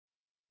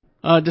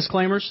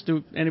Disclaimers?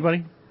 Do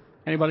anybody?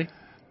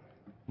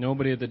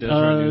 Nobody at the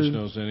Deseret News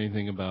knows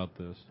anything about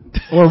this.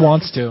 Or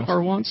wants to.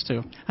 Or wants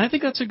to. I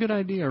think that's a good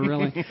idea,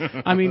 really.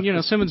 I mean,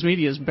 Simmons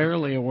Media is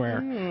barely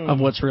aware of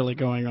what's really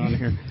going on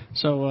here.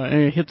 So,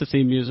 hit the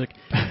theme music.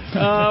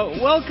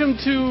 Welcome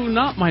to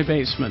Not My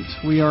Basement.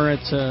 We are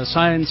at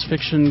Science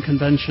Fiction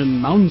Convention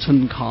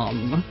Mountain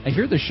Con. I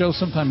hear the show's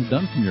sometimes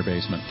done from your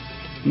basement.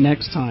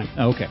 Next time.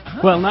 Okay.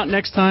 Well, not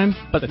next time,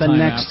 but the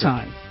next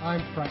after. time.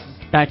 I'm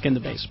frightened. Back in the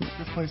basement.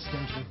 This place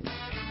scares me.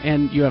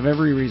 And you have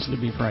every reason to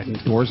be frightened.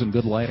 Doors and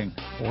good lighting.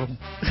 Horrible.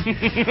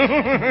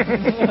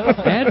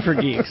 Bad for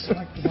geeks.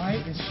 Like, why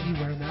is she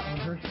wearing that on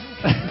her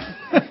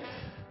head?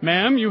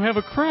 Ma'am, you have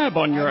a crab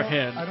on your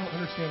head. I don't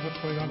understand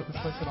what's going on at this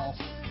place at all.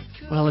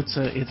 Well, it's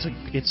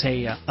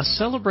a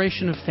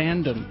celebration of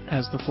fandom,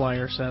 as the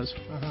flyer says.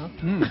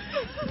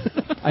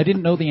 I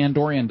didn't know the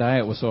Andorian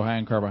diet was so high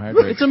in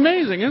carbohydrates. It's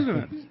amazing, isn't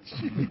it?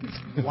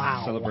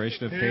 Wow.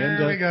 Celebration of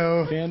Here we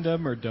go.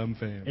 fandom or dumb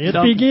fans? It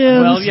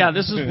begins. Well, yeah,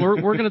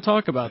 we're going to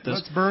talk about this.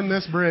 Let's burn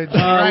this bridge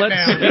right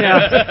now.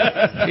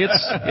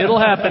 Yeah, it'll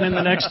happen in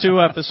the next 2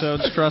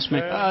 episodes. Trust me.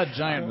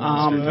 Giant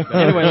monster.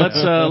 Anyway,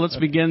 let's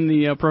begin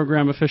the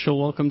program. Official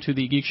welcome to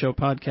the Geek Show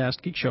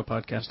Podcast,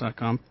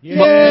 geekshowpodcast.com. Yay!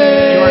 You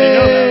already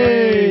know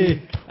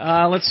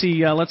that. Let's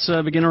see. Let's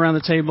begin around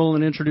the table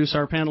and introduce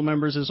our panel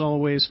members. As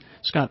always,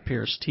 Scott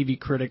Pierce, TV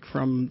critic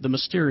from the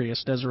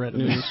mysterious Deseret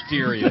News.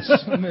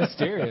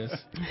 Mysterious.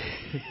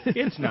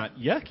 It's not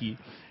yucky.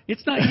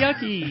 It's not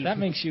yucky. That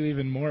makes you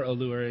even more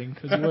alluring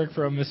because you work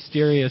for a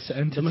mysterious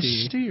entity. The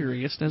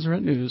mysterious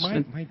Deseret News.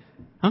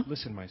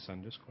 Listen, my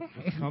son, just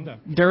calm down.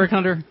 Derek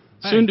Hunter,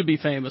 soon to be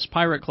famous,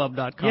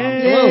 pirateclub.com.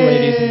 Hello,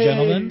 ladies and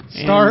gentlemen.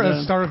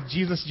 Star of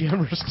Jesus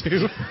Jammers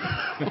 2.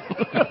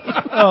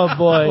 Oh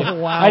boy!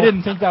 Wow. I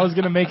didn't think that was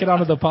going to make it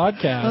onto the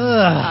podcast.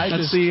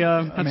 That's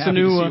the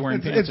new.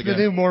 It's the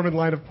new Mormon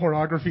line of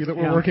pornography that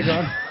we're working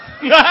on.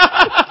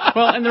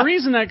 Well, and the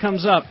reason that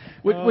comes up,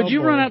 would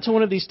you run out to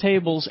one of these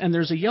tables and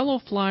there's a yellow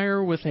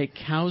flyer with a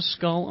cow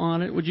skull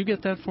on it? Would you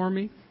get that for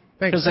me?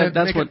 Thanks. Because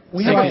that's what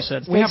you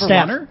said. We have a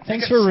runner?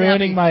 Thanks for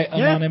ruining my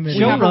anonymity.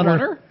 We have a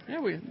runner.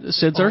 Yeah,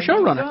 Sid's our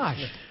showrunner.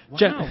 Gosh.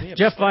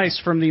 Jeff Weiss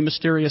from the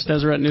mysterious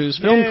Deseret News,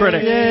 film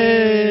critic.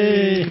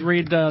 Yay! You can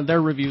read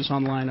their reviews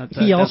online at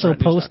He also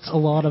DeseretNews.com. posts a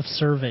lot of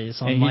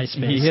surveys on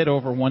MySpace. He hit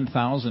over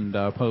 1,000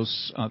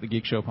 posts on the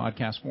Geek Show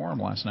Podcast Forum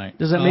last night.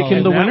 Does that make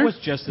him the winner? Was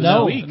just this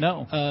No, week.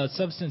 No.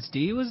 Substance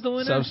D was the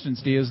winner.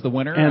 Substance D is the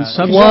winner. And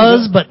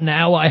But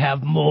now I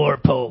have more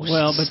posts.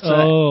 Well, but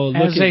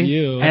look at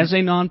you. As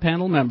a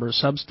non-panel member,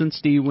 Substance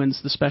D wins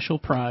the special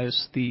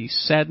prize, the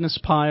Sadness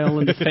Pile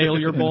and the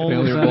Failure Bowl.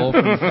 Failure Bowl.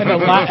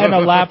 and a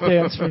lap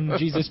dance from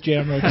Jesus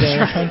Jamro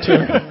Derek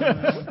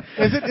Hunter.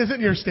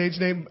 Isn't your stage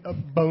name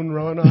Bone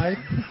Ronai?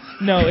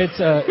 No, it's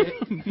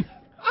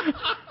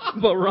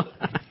Barani.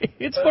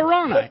 It's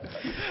Barani.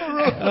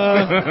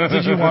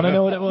 Did you want to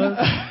know what it was?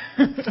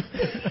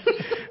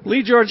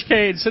 Lee George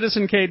Cade,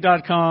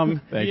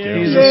 CitizenCade.com. Thank you.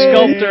 He's a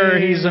sculptor.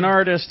 He's an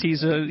artist.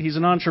 He's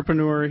an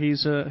entrepreneur.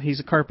 He's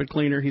a carpet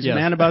cleaner. He's a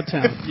man about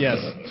town. Yes,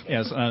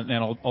 and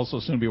I'll also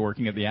soon be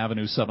working at the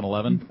Avenue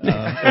 7-Eleven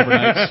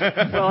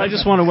overnight. Well, I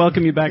just want to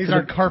welcome you back. He's to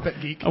our carpet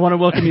geek. I want to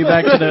welcome you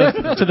back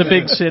to the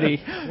big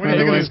city. What do you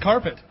think of his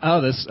carpet?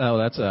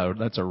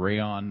 That's a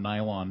rayon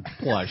nylon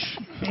plush.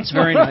 It's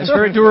very nice,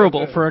 very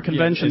durable for a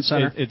convention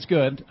center. It's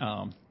good.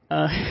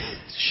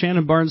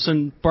 Shannon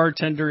Barneson,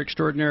 bartender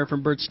extraordinaire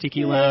from Bert's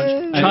Tiki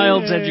Lounge,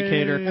 child's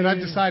educator. And I've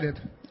decided.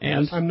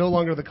 And? I'm no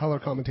longer the color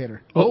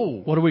commentator.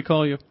 Oh, what do we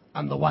call you?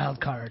 I'm the wild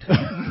card.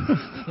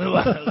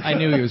 I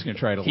knew he was going to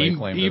try to lay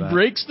claim to that. He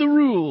breaks the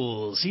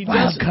rules. He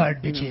wild does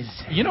card, bitches.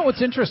 You know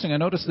what's interesting? I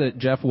noticed that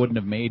Jeff wouldn't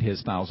have made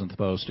his 1,000th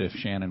post if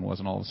Shannon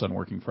wasn't all of a sudden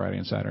working Friday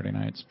and Saturday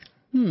nights.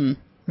 Yeah,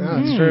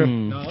 that's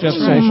true. Jeff's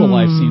social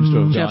life seems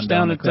to have Jeff's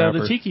gone down the at the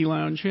crapper. Tiki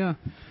Lounge, yeah.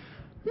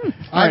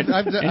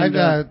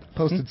 I've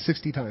posted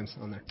 60 times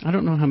on there. I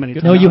don't know how many.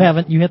 No, you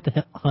haven't. You hit the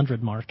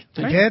 100 mark.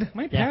 I did?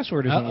 My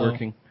password isn't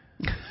working.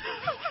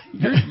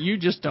 You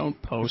just don't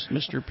post,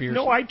 Mr. Pierce.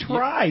 No, I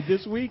tried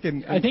this week,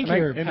 and I think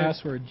your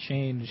password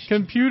changed.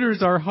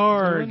 Computers are They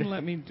hard. wouldn't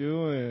let me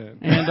do it.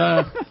 And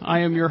I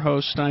am your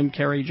host. I'm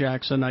Kerry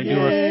Jackson.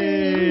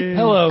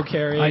 Hello,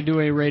 Carrie. I do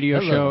a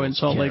radio show in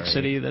Salt Lake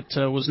City that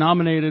was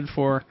nominated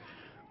for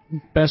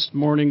Best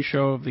Morning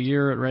Show of the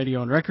Year at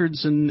Radio and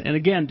Records, and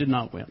again did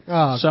not win.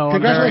 Oh, so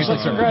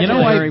congratulations. I'm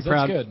very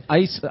proud.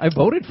 That's good. I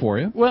voted for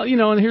you. Well,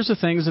 and here's the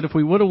thing: is that if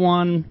we would have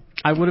won,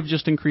 I would have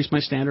just increased my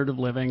standard of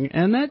living,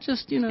 and that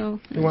just, Who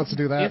wants to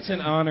do that? It's an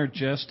honor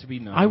just to be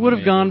nominated. I would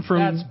have gone from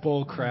That's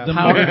bullcrap.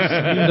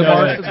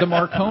 The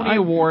Marconi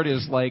Award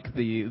is like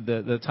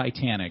the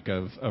Titanic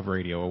of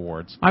radio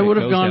awards. I would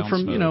have It goes gone down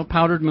from smooth.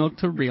 powdered milk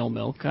to real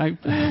milk. I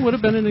would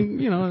have been in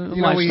a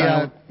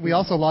lifestyle. We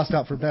also lost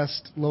out for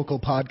best local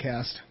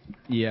podcast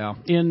Yeah.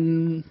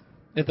 In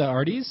At the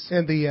Arties?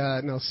 and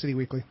the City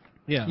Weekly,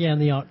 Yeah. Yeah,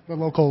 and the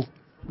local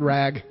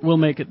rag. we'll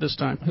make it this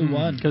time. Who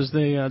won? Because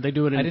they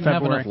do it in I didn't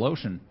February. have enough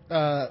lotion.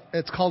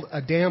 It's called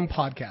A Damn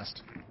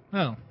Podcast,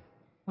 Oh. Well,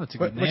 that's a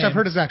good which name. I've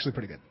heard is actually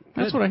pretty good.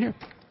 That's what I hear.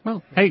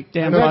 Well, hey,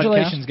 Dan,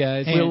 Congratulations,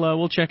 podcast. guys.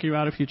 We'll check you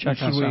out if you check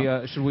us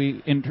out. Should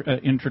we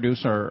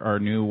introduce our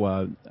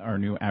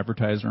new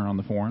advertiser on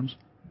the forums?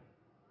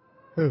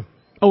 Who?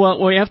 Oh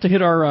well, we have to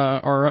hit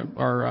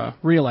our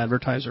real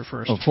advertiser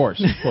first. Of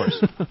course.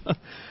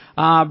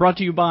 Brought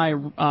to you by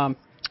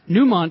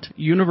Newmont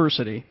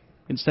University.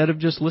 Instead of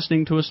just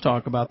listening to us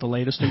talk about the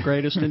latest and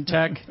greatest in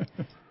tech,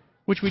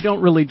 which we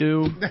don't really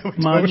do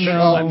much.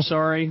 No. I'm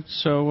sorry.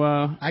 So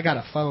I got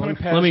a My phone.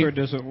 password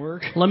doesn't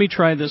work. let me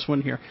try this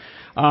one here.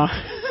 Our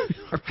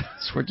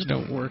passwords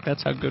don't work.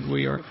 That's how good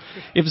we are.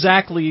 If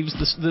Zach leaves,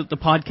 the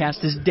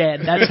podcast is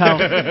dead.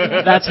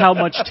 That's how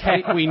much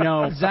tech we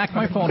know. Zach,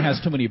 my phone has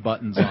too many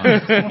buttons on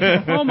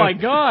it. Oh my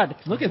God!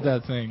 Look at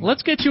that thing.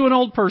 Let's get you an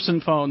old person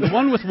phone, the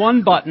one with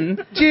one button.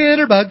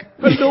 Jitterbug.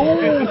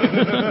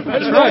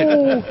 That's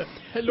right.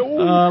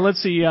 Hello.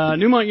 Let's see.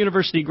 Newmont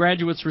University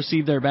graduates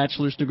receive their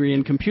bachelor's degree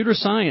in computer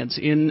science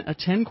in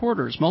 10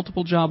 quarters.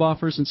 Multiple job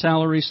offers and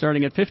salaries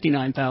starting at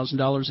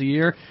 $59,000 a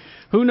year.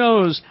 Who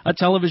knows? A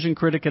television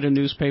critic at a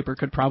newspaper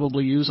could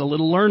probably use a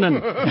little learning.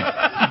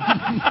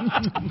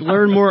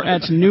 Learn more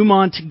at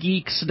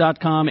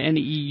NewmontGeeks.com,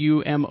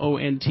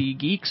 NEUMONT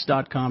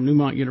Geeks.com.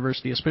 Newmont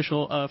University,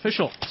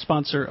 official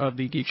sponsor of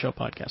the Geek Show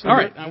podcast. All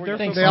right.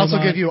 Thanks They so also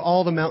much. give you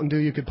all the Mountain Dew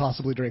you could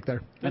possibly drink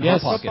there. And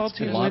Yes. Hot Football Pockets.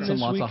 team Lots win and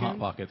this lots of weekend? Hot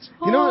Pockets.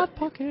 You know what?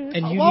 Pocket.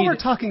 And you While need we're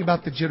talking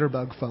about the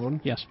Jitterbug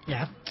phone, Yes.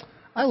 Yeah.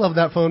 I love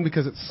that phone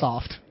because it's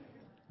soft.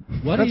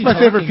 what That's are you my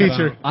favorite talking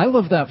feature. about? I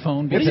love that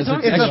phone What are you because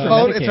talking it's It's about? a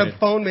phone. It's medicated. a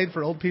phone made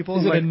for old people.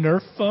 Is it Like, a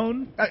Nerf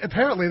phone?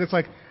 apparently, it's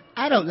like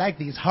I don't like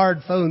these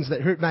hard phones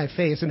that hurt my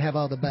face and have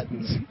all the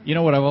buttons. You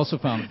know what I've also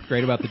found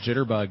great about the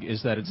Jitterbug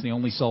is that it's the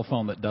only cell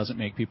phone that doesn't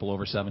make people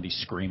over 70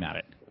 scream at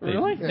it.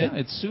 Really? Yeah,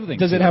 it's soothing.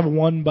 Does to it have them.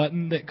 one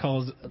button that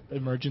calls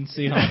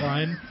emergency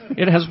hotline?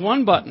 It has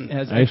one button. It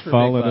has I've extra big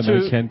fallen buttons.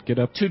 and I can't get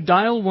up. To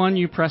dial 1,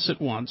 you press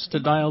it once. To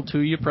dial 2,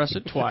 you press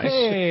it twice.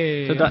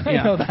 Hey, To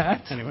I know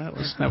that. Anyway,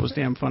 that was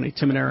damn funny.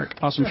 Tim and Eric,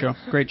 awesome show.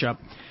 Great job.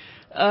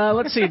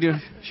 Let's see.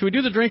 Should we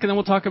do the drink and then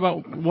we'll talk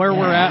about where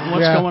we're at and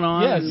what's Yeah. going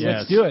on? Yes,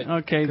 let's do it.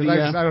 Okay.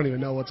 Because I don't even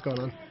know what's going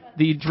on.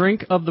 The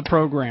drink of the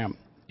program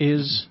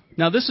is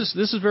now. This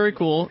is very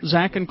cool.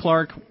 Zach and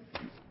Clark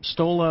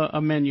stole a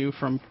menu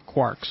from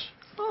Quarks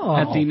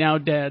at the now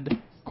dead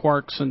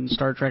Quarks and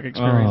Star Trek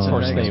Experience. Of in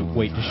course, Vegas. they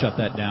wait to shut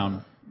that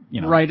down.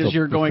 Right as till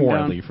you're going before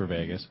down. I leave for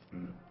Vegas.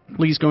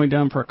 Lee's going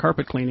down for a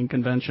carpet cleaning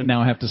convention.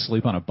 Now I have to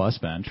sleep on a bus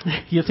bench.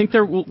 You think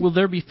will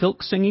there be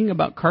Filk singing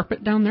about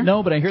carpet down there?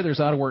 No, but I hear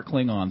there's out of work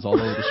Klingons all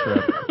over the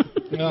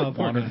strip. Oh,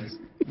 poor guys.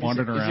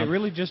 Wandering Is around. it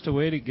really just a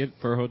way to get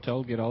for a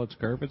hotel get all its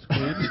carpets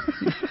cleaned?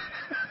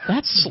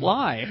 That's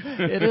sly.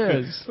 It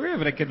is. We're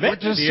having a We're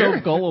convention just here.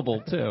 so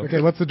gullible, too.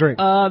 Okay, what's the drink?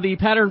 The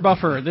pattern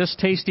buffer. This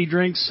tasty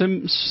drink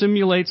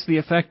simulates the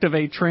effect of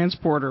a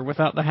transporter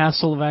without the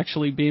hassle of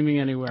actually beaming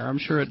anywhere. I'm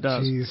sure it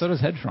does. Jeez. So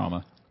does head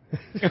trauma.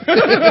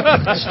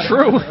 It's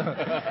true.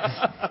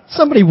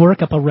 Somebody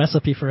work up a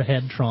recipe for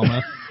head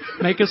trauma.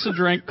 Make us a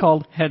drink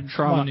called Head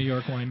Come on, Trauma. New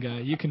York wine guy.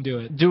 You can do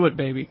it. Do it,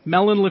 baby.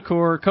 Melon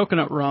liqueur,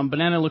 coconut rum,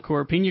 banana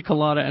liqueur, pina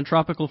colada, and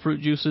tropical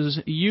fruit juices.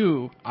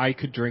 You, I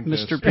could drink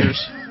this. Mr.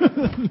 Pierce.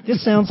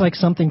 This sounds like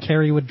something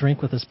Kerry would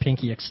drink with his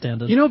pinky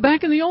extended. You know,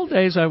 back in the old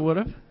days, I would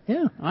have.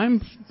 Yeah. I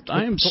am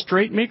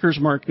straight maker's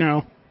mark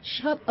now.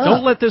 Shut up.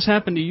 Don't let this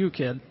happen to you,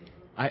 kid.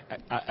 Oh,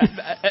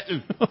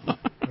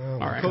 All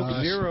right. Coke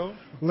gosh. Zero.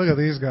 Look at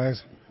these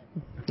guys.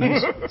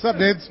 What's up,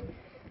 dudes?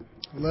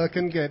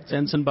 Looking good.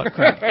 Ensign butt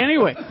crack.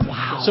 Anyway,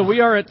 so we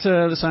are at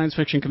the Science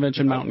Fiction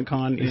Convention Mountain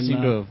Con They in.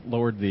 seem to have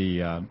lowered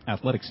the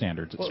athletic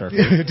standards at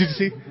Starfleet. Did you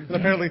see? And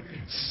apparently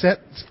set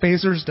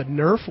phasers to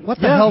Nerf. What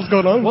the hell's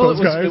going on Well, with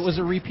those guys? it was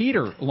a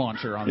repeater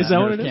launcher on Is that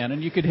that what Nerf it is?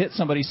 cannon. You could hit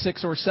somebody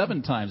 6 or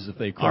 7 times if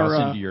they cross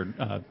Our, into your.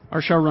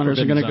 Our showrunners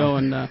are going to go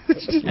and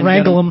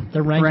Wrangle get them.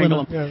 They're wrangling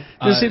Wrangle them. them.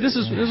 Yeah. See, this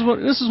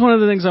is one of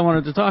the things I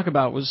wanted to talk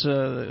about was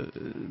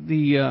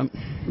the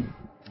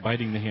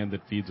Biting the hand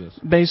that feeds us.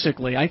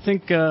 basically. I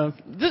think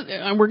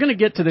and we're going to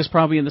get to this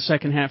probably in the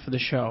second half of the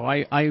show.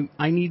 I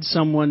need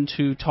someone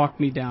to talk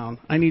me down.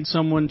 I need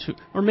someone to,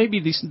 or maybe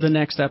the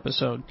next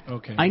episode.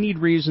 Okay. I need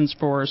reasons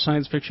for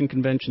science fiction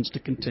conventions to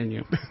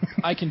continue.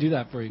 I can do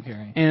that for you,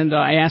 Kerry. And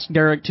I asked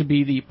Derek to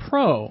be the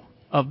pro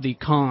of the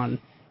con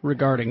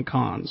regarding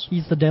cons.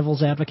 He's the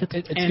devil's advocate.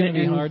 It's And- going to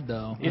be and hard,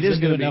 though. it is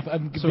going gonna to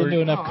be. I've So been are- to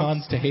enough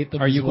cons to hate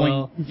them Are you as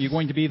well.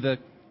 going to be the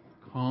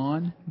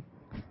con?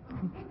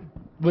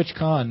 Which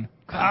con?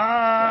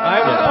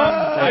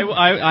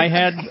 I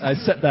had I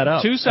set that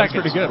up. 2 seconds.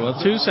 That's pretty good.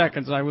 Wasn't it? 2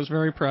 seconds. I was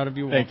very proud of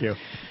you. Will. Thank you.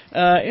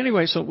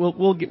 Anyway, so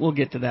we'll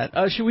get to that.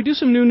 Should we do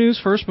some new news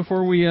first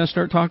before we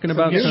start talking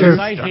about Yes, some sure.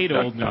 I hate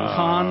old news.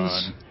 cons?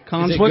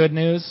 Is it What- good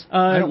news?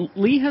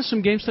 Lee has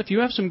some game stuff. You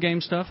have some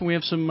game stuff, and we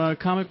have some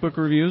comic book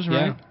reviews,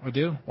 right? Yeah, I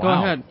do. Go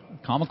ahead.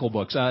 Comical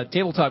books.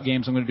 Tabletop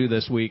games I'm going to do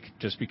this week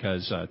just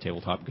because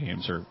tabletop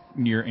games are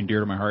near and dear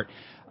to my heart.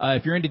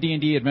 If you're into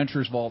D&D,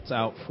 Adventures Vault's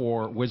out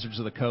for Wizards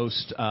of the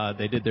Coast.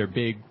 They did their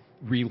big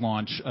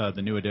relaunch,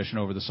 the new edition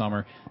over the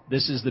summer.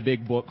 This is the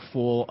big book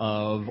full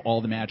of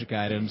all the magic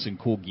items and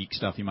cool geek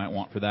stuff you might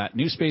want for that.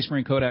 New Space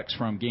Marine Codex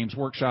from Games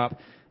Workshop.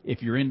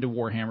 if you're into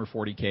Warhammer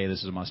 40K,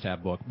 this is a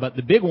must-have book. But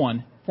the big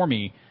one for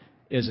me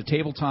is a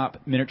tabletop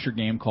miniature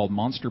game called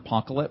Monster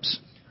Apocalypse.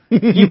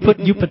 You put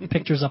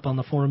pictures up on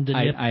the forum,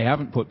 didn't you? I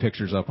haven't put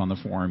pictures up on the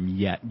forum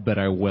yet, but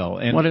I will.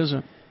 And What is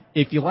it?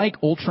 if you like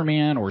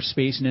Ultraman or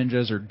Space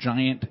Ninjas or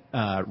giant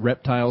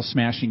reptiles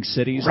smashing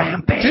cities,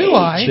 Do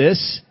I?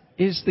 this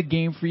is the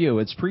game for you.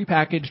 It's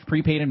prepackaged,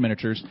 prepainted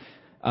miniatures.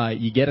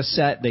 You get a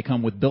set. They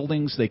come with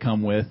buildings. They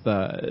come with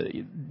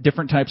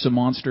different types of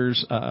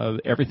monsters,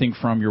 everything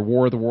from your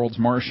War of the Worlds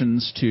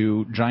Martians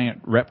to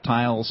giant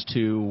reptiles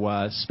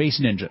to space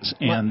ninjas.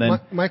 And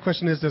My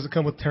question is, does it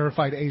come with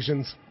terrified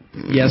Asians?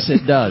 yes,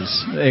 it does.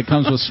 It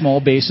comes with small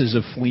bases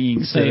of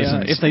fleeing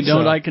citizens. If they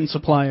don't, So- I can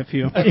supply a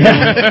few.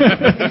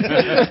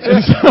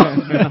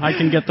 I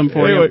can get them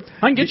for Anyway. you.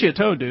 I can get you a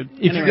toad, dude.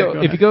 If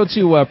Anyway, you go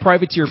to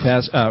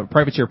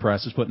Privateer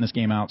Press is putting this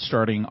game out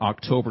starting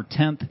October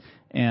 10th,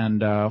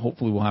 and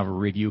hopefully we'll have a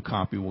review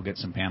copy. We'll get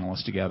some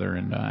panelists together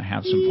and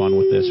have some fun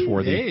with this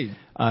for the.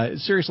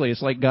 Seriously,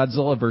 it's like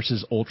Godzilla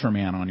versus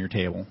Ultraman on your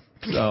table.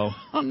 So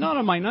I'm not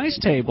on my nice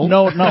table.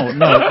 no.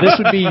 This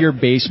would be your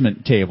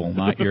basement table,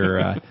 not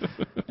your.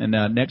 And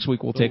next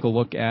week we'll take a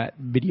look at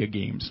video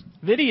games.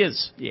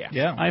 Videos.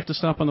 Yeah. I have to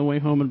stop on the way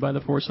home and buy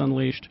The Force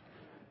Unleashed.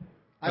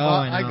 I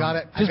I got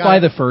it. Just buy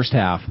the first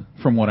half,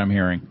 from what I'm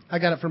hearing. I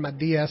got it from my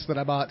DS that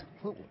I bought.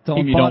 Tell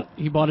him you don't.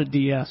 He bought a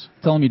DS.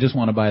 Tell him you just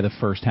want to buy the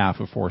first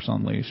half of Force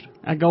Unleashed.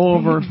 I go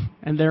over,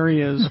 and there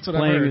he is That's what I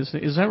playing. heard.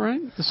 Is that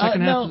right? The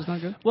second no. half is not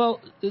good? Well,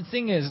 the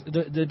thing is,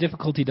 the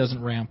difficulty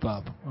doesn't ramp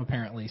up,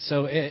 apparently.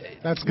 So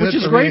That's good. Which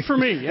is for great me. for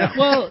me, yeah.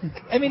 well,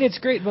 I mean, it's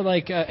great, but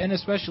and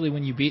especially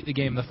when you beat the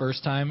game the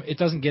first time, it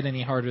doesn't get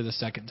any harder the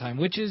second time,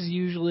 which is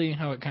usually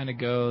how it kind of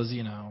goes,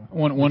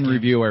 One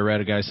review I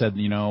read, a guy said,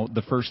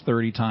 the first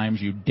 30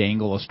 times you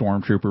dangle a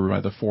stormtrooper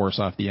by the Force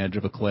off the edge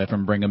of a cliff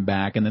and bring him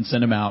back, and then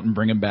send him out and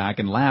bring him back,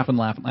 and laugh.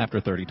 After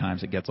 30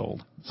 times, it gets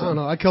old. I don't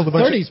know. I killed a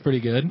bunch. 30's pretty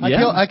good.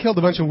 I killed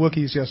a bunch of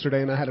Wookiees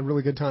yesterday, and I had a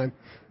really good time.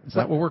 Is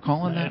that what we're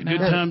calling that now?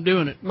 Good time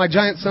doing it. My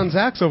giant son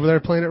Zach's over there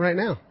playing it right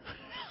now.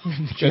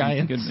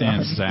 Giant Good son.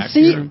 man, Zach.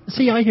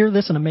 See, I hear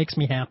this and it makes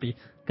me happy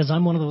because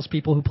I'm one of those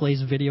people who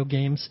plays video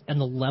games, and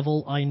the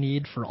level I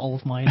need for all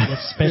of mine is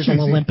Special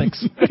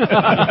Olympics.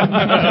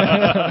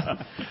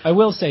 I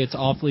will say it's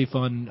awfully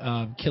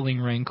fun killing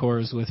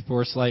Rancors with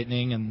Force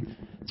Lightning and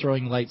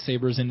throwing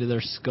lightsabers into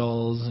their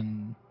skulls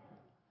and.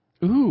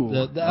 Ooh.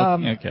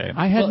 Okay.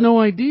 I had no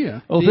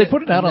idea. Well, if they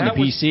put it out on the that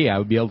was- PC, I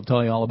would be able to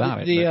tell you all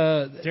about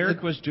it.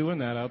 Derek was doing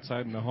that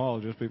outside in the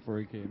hall just before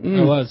he came.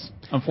 It was.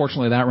 but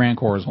unfortunately, that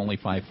Rancor is only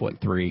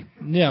 5'3".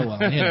 Yeah, well,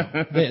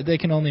 they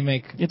can only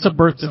make. It's a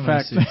birth so many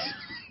defect. suits.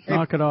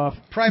 Knock it off.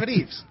 Private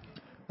Eves.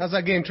 How's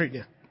that game treating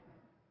you?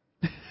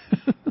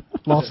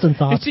 Lost in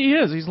thought. He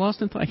is. He's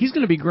lost in thought. He's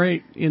going to be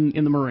great in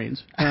the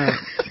Marines.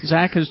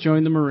 Zach has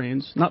joined the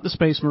Marines. Not the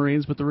Space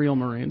Marines, but the real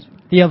Marines.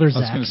 The other I was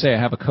going Zach. to say I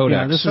have a codex.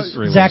 Yeah, this is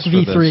release Zach for the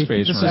V3.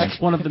 Space This Marines.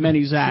 is one of the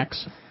many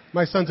Zachs.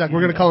 My son Zach.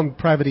 We're going to call him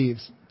Private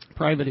Eves.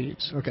 Private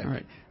Eves. Okay. All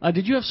right.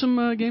 Did you have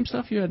some game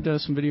stuff? You had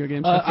some video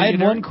game stuff. I had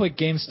didn't you, one Derek? quick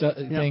game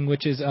thing,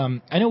 which is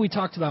I know we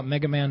talked about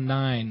Mega Man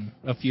 9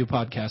 a few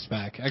podcasts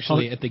back.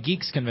 Actually, at the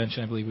Geeks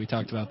convention, I believe we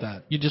talked about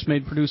that. You just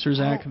made producer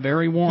Zach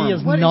very warm. He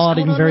is What is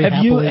nodding going on very there?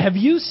 happily. Have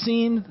you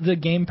seen the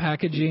game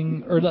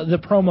packaging or the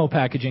promo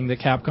packaging that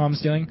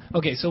Capcom's doing?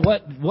 Okay, so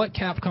what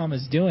Capcom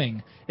is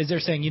doing is they're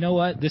saying, you know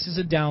what, this is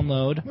a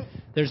download.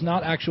 There's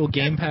not actual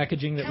game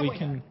packaging that we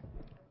can.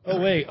 Oh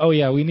wait, oh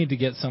yeah, we need to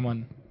get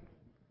someone.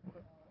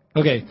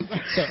 Okay,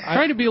 so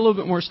Try to be a little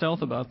bit more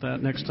stealth about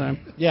that next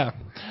time. yeah.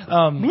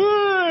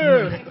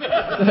 Go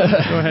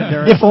ahead,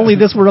 Derek. If only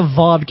this were a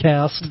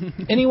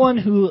vodcast. Anyone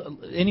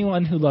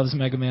who loves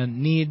Mega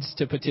Man needs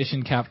to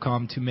petition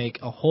Capcom to make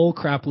a whole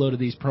crap load of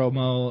these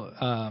promo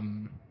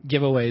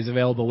giveaways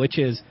available, which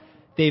is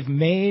they've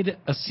made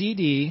a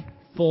CD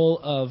full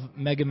of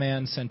Mega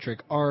Man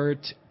centric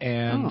art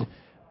and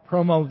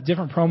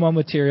different promo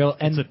material,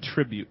 and It's a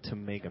tribute to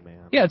Mega Man.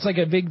 yeah, it's like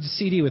a big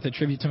CD with a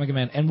tribute to Mega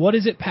Man. And what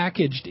is it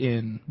packaged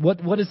in?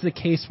 What is the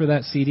case for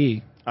that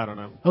CD? I don't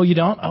know. Oh, you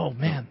don't? Oh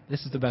man,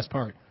 this is the best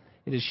part.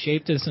 It is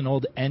shaped as an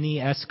old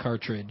NES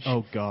cartridge.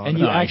 Oh, God. And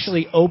you Nice.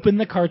 actually open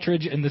the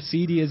cartridge and the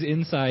CD is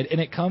inside,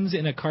 and it comes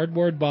in a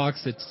cardboard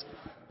box that's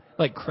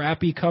like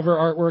crappy cover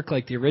artwork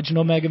like the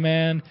original Mega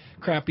Man,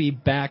 crappy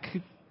back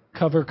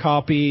cover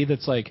copy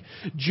that's like,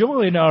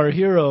 join our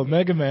hero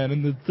Mega Man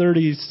in the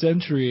 30th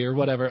century or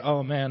whatever.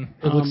 Oh man,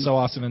 it looks so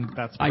awesome. And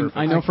That's perfect.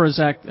 I know for a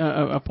fact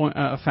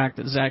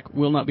that Zach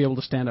will not be able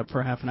to stand up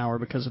for half an hour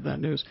because of that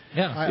news.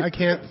 yeah. I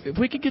can't. If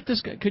we could get this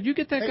guy, could you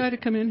get that guy to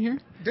come in here?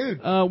 Dude,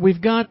 We've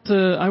got.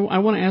 I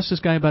want to ask this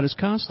guy about his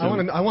costume.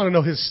 I want to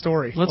know his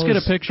story. Let's get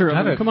a picture of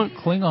Had him. a Come on,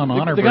 Klingon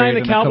honor the guy in braid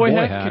the and a cowboy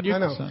hat. hat. Could you I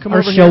know. come Our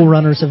over here?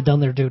 showrunners have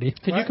done their duty.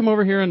 Could you come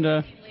over here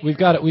and We've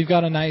got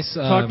a nice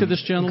Talk to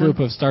this gentleman. group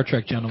of Star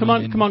Trek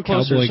gentlemen. come on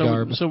closer cowboy so,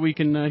 garb. so we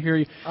can hear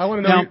you. I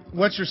want to Now- know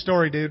what's your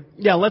story, dude.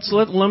 Yeah, let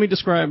me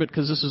describe it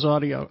because this is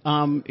audio.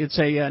 It's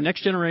a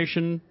next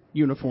generation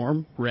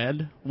uniform,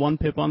 red, one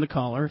pip on the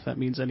collar, if that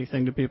means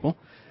anything to people.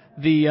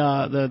 The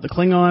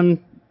Klingon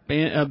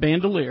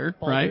bandolier,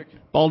 right?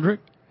 Baldric.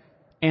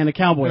 and a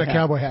cowboy And a hat.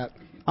 cowboy hat.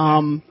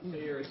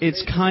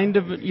 It's kind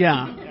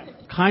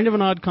of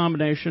an odd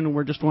combination, and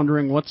we're just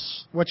wondering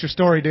what's What's your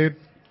story, dude?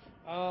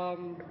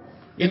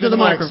 into the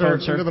microphone,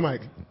 sir. Into the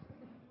mic.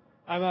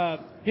 I'm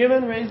a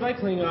human raised by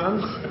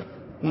Klingons.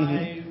 Mm-hmm.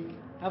 I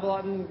have a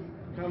lot in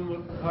common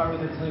with Picard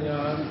and the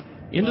Klingon.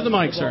 Into the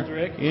mic, sir.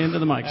 Baldric. Into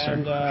the mic,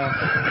 And sir.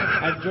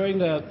 I've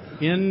joined the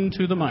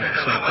Into the mic,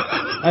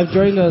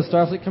 sir.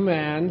 Starfleet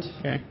Command.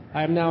 Okay.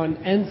 I'm now an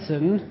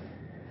ensign.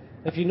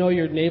 If you know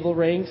your naval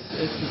ranks,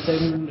 it's the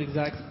same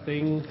exact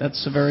thing.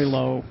 That's a very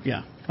low.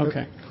 Yeah.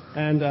 Okay.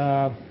 And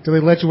Do they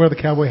let you wear the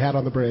cowboy hat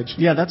on the bridge?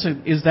 Yeah.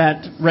 Is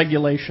that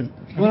regulation?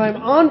 when I'm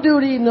on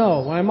duty,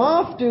 no. When I'm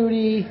off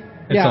duty,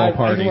 all I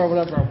party. can wear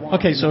whatever I want.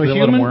 Okay. So They a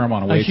let 'em human, wear 'em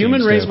on away a human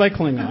teams, raised too. by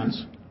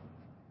Klingons.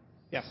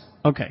 Yes.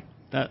 Okay.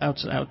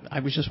 I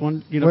was just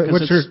wondering.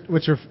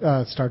 What's your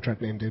Star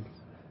Trek name, dude?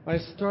 My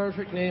Star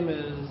Trek name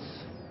is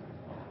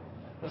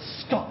the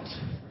Scott,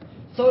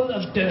 son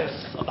of Death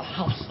of the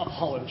House of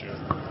Hollinger.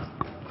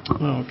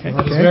 Oh, okay.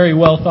 That is very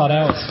well thought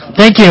out.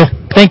 Thank you.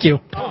 Thank you.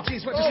 Oh,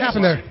 jeez, what just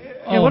happened there?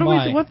 Yeah, Oh, what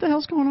my. What the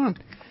hell's going on?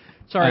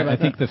 Sorry about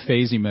I think that. the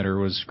phase emitter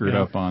was screwed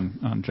Yeah. up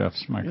on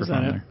Jeff's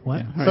microphone it? there. What?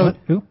 Yeah. All So- right.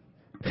 Who?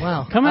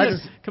 Wow. Come at I it.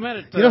 just- Come at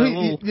it. You know,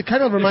 little- you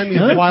kind of remind me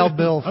of Wild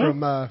Bill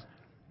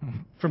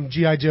from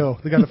G.I. Joe,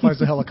 the guy that flies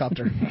the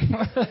helicopter.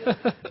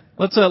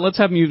 Let's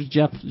have him use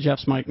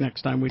Jeff's mic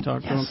next time we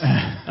talk to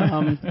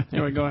him.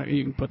 Anyway, go ahead.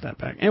 You can put that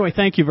back. Anyway,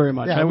 thank you very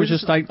much. Yeah, I we was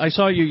just- I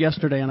saw you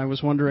yesterday, and I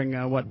was wondering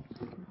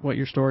what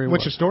your story was.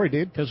 What's your story,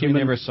 dude? Because we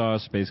never saw a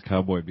space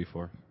cowboy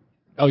before.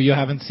 Oh, you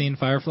haven't seen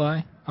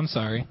Firefly? I'm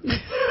sorry.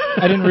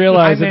 I didn't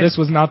realize that this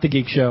was not the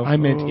Geek Show. I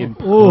meant in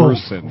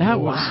person. That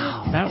was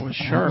That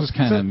sharp. was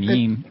kind of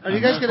mean. Are you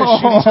guys going to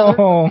shoot each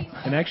other? Oh,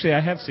 And actually, I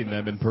have seen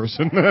them in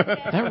person.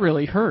 That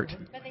really hurt.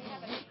 But they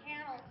have a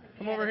panel to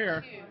Come over the here.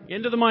 other two.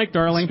 Into the mic,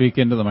 darling. Speak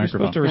into the You're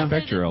microphone. supposed to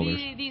respect your elders.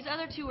 These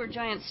other two are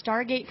giant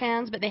Stargate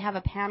fans, but they have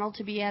a panel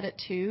to be at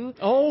it too.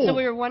 Oh. So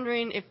we were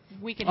wondering if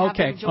we could have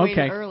Okay, them join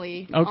okay.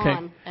 early Okay.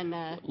 on. And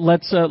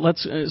Let's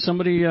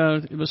somebody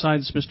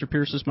besides Mr.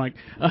 Pierce's mic.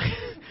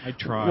 I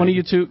tried. One of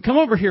you two, come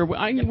over here.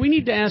 We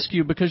need to ask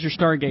you because you're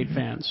Stargate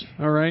fans.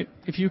 All right,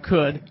 if you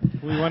could.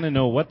 We want to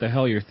know what the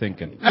hell you're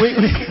thinking.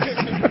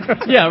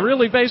 Yeah,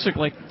 really,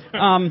 basically.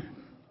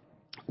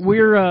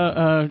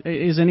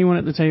 Is anyone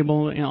at the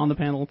table on the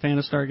panel a fan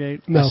of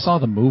Stargate? No. I saw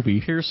the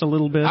movie. Pierce a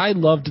little bit. I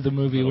loved the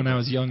movie when I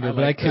was younger,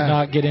 but I could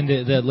not get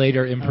into the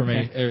later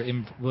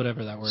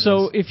whatever that word is.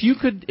 So if you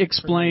could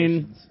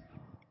explain,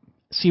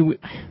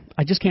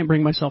 I just can't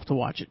bring myself to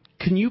watch it.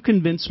 Can you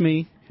convince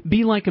me?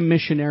 Be like a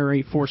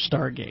missionary for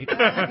Stargate.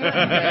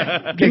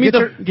 Give me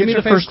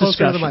the first closer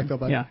to the discussion. mic, though,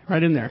 bud. Yeah,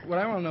 right in there. What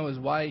I want to know is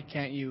why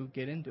can't you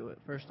get into it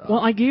first off?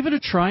 Well, I gave it a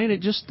try, and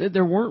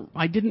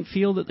I didn't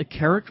feel that the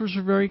characters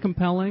were very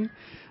compelling.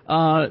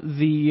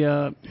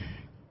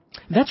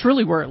 That's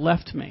really where it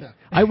left me.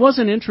 I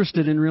wasn't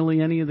interested in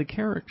really any of the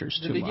characters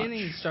the too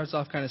beginning much. starts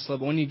off kind of slow,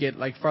 but when you get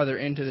like farther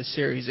into the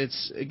series, it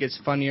gets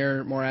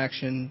funnier, more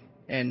action,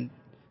 and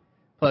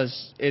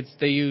plus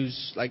they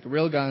use like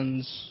real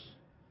guns.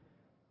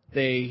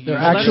 they're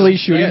actually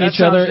shooting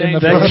each other in the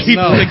dangerous. front.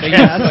 No, they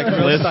use like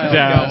real style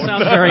guns.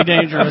 Sounds very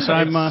dangerous.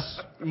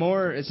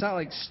 It's not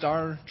like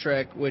Star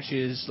Trek, which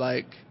is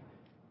like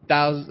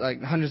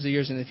hundreds of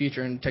years in the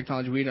future and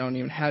technology we don't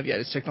even have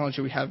yet. It's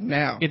technology we have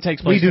now. It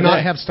takes place We do not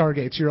today. have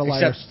Stargates. You're a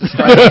liar. Except the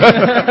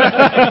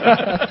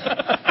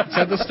Stargate.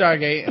 Except the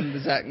Stargate and the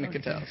Zach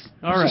Nicotels.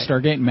 All There's right. a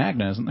Stargate and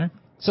Magna, isn't there?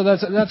 So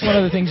that's one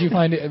of the things you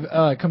find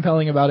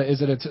compelling about it is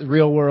that it's a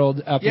real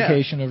world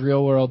application of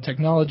real world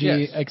technology.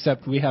 Yes.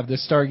 Except we have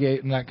this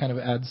Stargate, and that kind of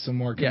adds some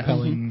more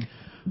compelling.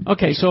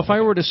 Okay, so if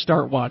I were to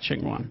start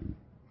watching one,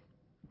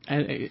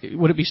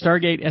 would it be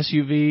Stargate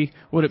SUV?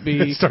 Would it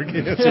be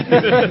Stargate.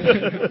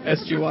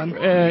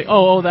 SG-1.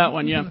 oh, that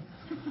one, yeah.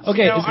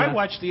 Okay, Now, is I that-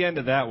 watched the end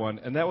of that one,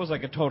 and that was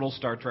like a total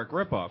Star Trek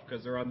ripoff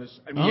because they're on this.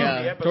 I mean, the Yeah,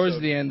 episode,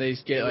 towards the end they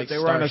get like they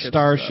were on a starships and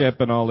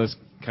starship and all this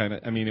kind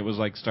of. I mean, it was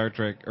like Star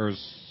Trek or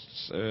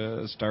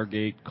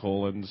Stargate :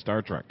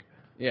 Star Trek. stuff.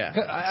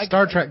 Yeah.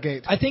 Star Trek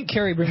Gate. I think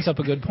Carrie brings up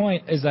a good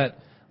point. Is that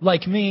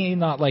like me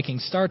not liking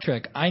Star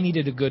Trek, I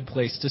needed a good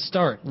place to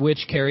start,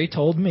 which Carrie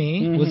told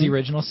me was the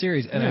original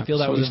series, and Yeah, I feel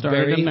that so we was a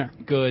started in very there.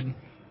 good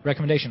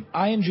recommendation.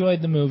 I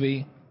enjoyed the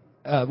movie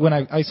when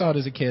I saw it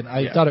as a kid.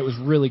 I thought it was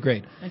really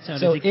great. I saw it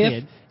so as a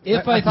kid.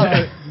 If I I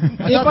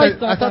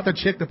thought thought the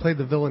chick that played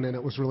the villain in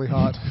it was really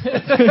hot.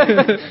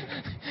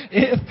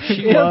 if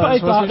I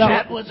thought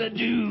that was a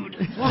dude.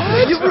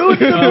 you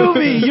ruined the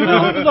movie. You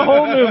ruined the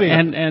whole movie.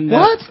 And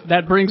What?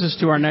 that brings us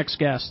to our next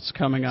guests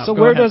coming up. So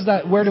Go where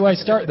ahead. where do I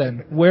start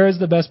then? Where is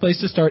the best place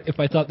to start if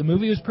I thought the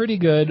movie was pretty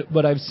good,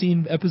 but I've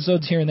seen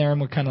episodes here and there and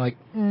we're kind of like,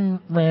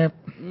 meh.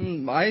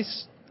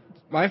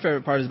 My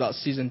favorite part is about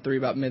season 3,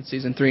 about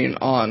mid-season 3 and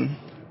on.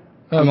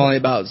 I'm only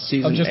about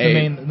season just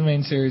 8. the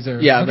main series.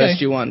 Or, Yeah, okay.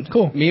 SG-1.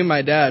 Cool. Me and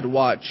my dad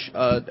watch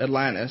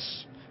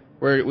Atlantis,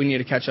 where we need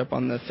to catch up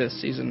on the 5th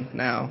season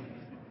now.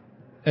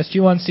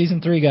 SG-1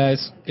 Season 3,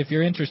 guys, if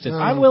you're interested.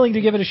 I'm willing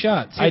to give it a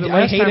shot. I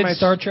hated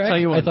Star Trek.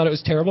 I thought it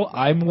was terrible.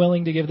 I'm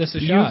willing to give this a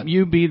shot.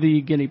 You be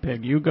the guinea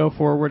pig. You go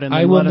forward and then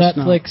I will let us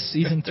Netflix know.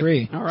 Season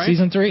 3. All right.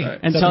 Season 3. Right.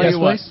 And tell you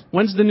what,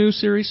 when's the new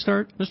series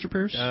start, Mr.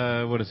 Pierce?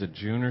 What is it,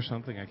 June or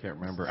something? I can't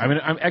remember. I mean,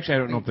 I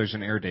don't know if there's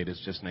an air date.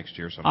 It's just next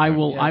year sometime.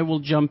 I will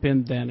jump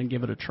in then and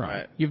give it a try.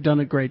 Right. You've done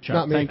a great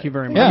job. Thank you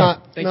very much. Yeah.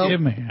 Thank you.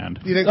 Give him a hand.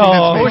 You didn't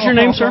What was your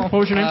name, sir? What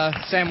was your name?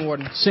 Sam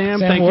Warden. Sam,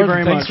 Sam thank Warden, you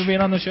very much. thanks for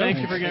being on the show. Thank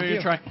you for giving me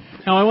a try.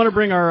 Now, I want to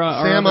bring our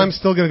Sam, other, I'm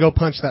still going to go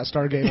punch that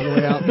Stargate on the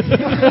way out.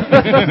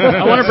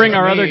 I want to bring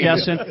our other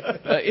guests in.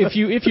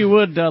 If you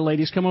would,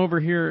 ladies, come over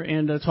here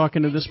and talk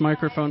into this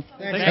microphone.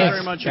 Thank you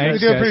very much. We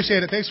do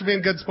appreciate it. Thanks for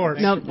being good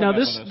sports. Now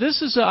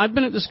this is I've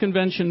been at this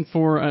convention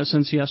for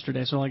since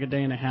yesterday, so like a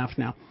day and a half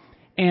now,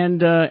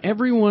 and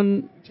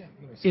everyone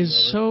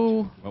is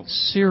so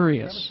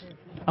serious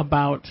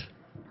about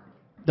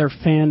their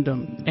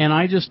fandom, and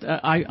I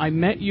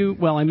met you.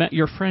 Well, I met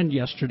your friend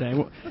yesterday.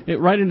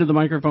 Right into the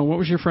microphone. What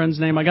was your friend's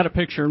name? I got a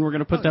picture, and we're going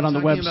to put that on the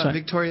website. About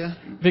Victoria.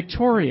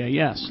 Victoria,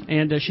 yes,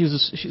 and she's a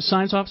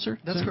science officer.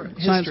 That's correct.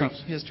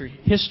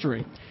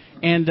 History.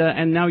 And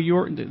now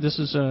this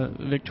is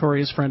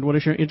Victoria's friend. What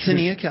is your interest?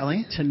 Tania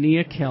Kelly.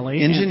 Tania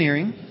Kelly.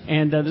 Engineering.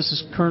 And this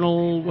is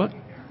Colonel what?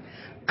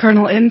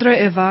 Colonel Indra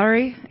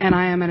Ivari, and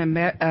I am an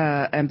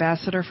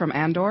ambassador from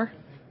Andor.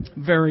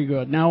 Very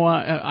good. Now,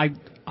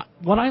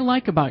 what I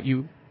like about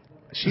you...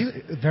 She's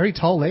a very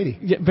tall lady.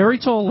 Yeah, very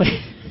tall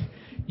lady.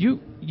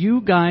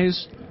 You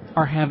guys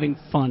are having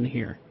fun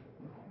here.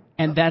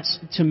 And that's,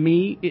 to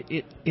me,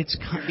 it's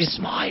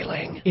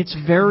smiling. It's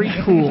very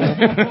cool.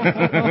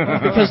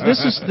 Because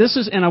this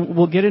is, and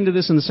we'll get into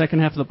this in the second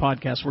half of the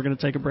podcast. We're going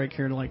to take a break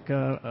here in like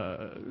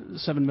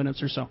 7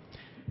 minutes or so.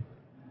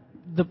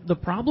 The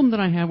problem that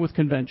I have with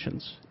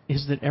conventions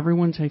is that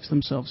everyone takes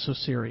themselves so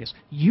serious.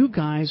 You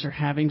guys are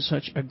having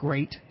such a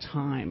great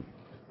time.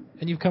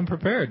 And you've come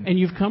prepared. And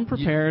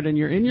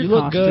you're in your you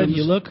look costumes.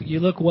 good. You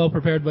look well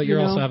prepared, but you're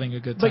also having a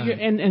good time. But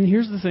and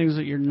here's the thing is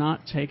that you're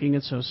not taking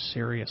it so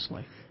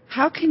seriously.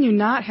 How can you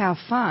not have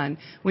fun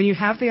when you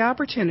have the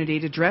opportunity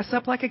to dress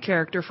up like a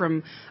character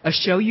from a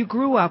show you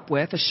grew up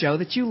with, a show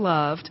that you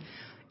loved?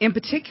 In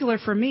particular,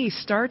 for me,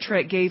 Star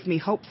Trek gave me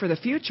hope for the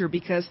future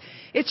because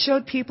it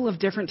showed people of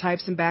different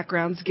types and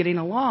backgrounds getting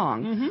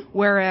along. Mm-hmm.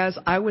 Whereas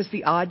I was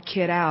the odd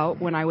kid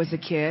out when I was a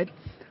kid.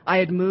 I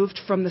had moved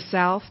from the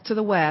South to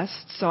the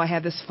West, so I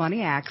had this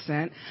funny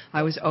accent.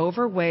 I was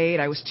overweight.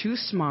 I was too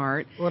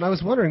smart. Well, and I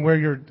was wondering where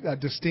your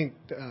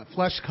distinct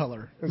flesh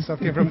color and stuff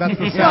came from. That's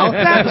the South.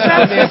 No,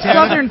 that's the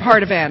southern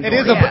part of Andor.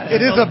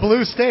 It is a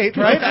blue state,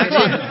 right? That's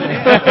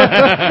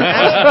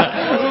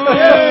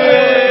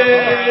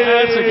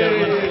a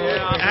good one.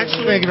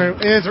 Actually, thank you very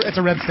much. It's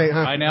a red state, huh?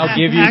 I now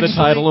give you the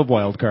title of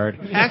wild card.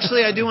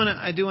 Actually, I do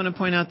want to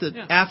point out that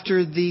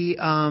after the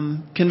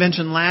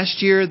convention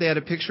last year, they had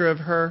a picture of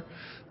her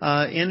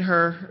in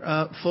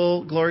her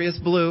full glorious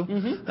blue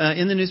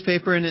in the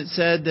newspaper, and it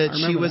said that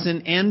she was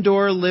an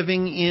Andor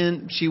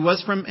she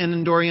was from an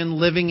Andorian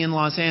living in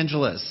Los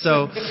Angeles.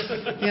 So,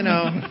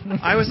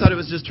 I always thought it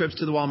was just trips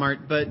to the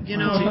Walmart, but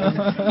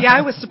Yeah,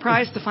 I was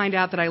surprised to find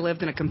out that I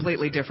lived in a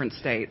completely different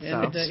state.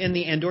 So. In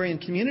the Andorian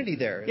community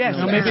there. Yes.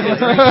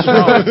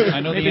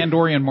 I know the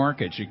Andorian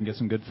market. You can get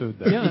some good food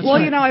there. Yeah,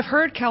 well, I've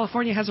heard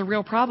California has a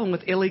real problem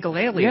with illegal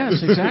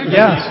aliens. Yes, exactly.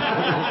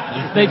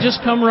 Yes. They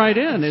just come right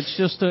in. It's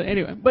just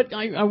anyway. But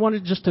I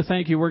wanted just to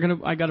thank you.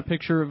 I got a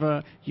picture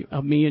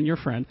of me and your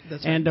friend,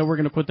 and we're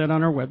going to put that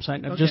on our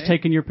website. I've just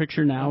taken your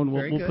picture now, and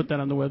we'll put that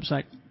on the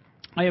website.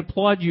 I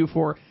applaud you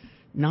for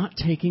not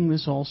taking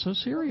this all so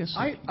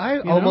seriously.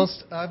 I've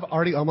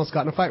already almost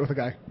gotten in a fight with a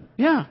guy.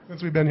 Yeah,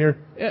 since we've been here.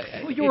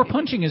 You were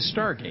punching his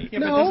Stargate. Yeah,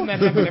 but doesn't that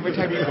happen every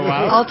time you go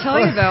out? I'll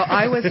tell you though,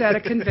 I was at a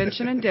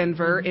convention in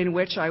Denver in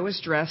which I was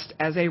dressed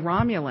as a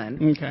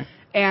Romulan. Okay.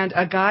 And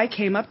a guy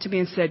came up to me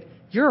and said,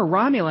 "You're a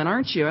Romulan,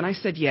 aren't you?" And I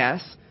said,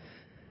 "Yes."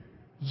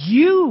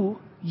 You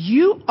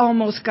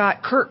almost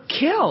got Kirk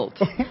killed.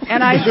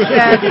 And I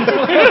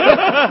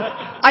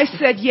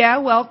said, yeah,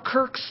 well,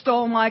 Kirk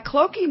stole my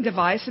cloaking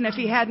device, and if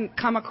he hadn't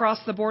come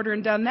across the border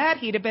and done that,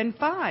 he'd have been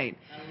fine.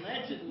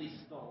 Allegedly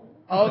stole.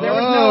 Oh, there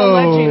was no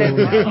alleging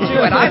to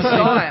it. I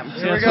saw him.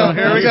 Here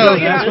we go.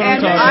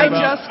 And I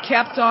just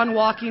kept on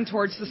walking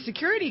towards the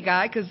security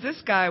guy because this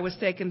guy was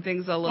taking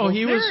things a little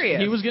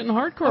serious. He was getting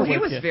hardcore. He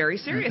was very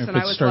serious, and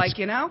I was like,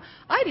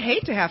 I'd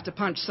hate to have to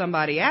punch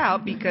somebody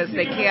out because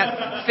they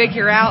can't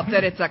figure out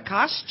that it's a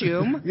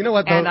costume. You know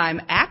what? And I'm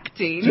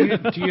acting.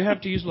 Do you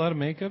have to use a lot of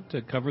makeup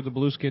to cover the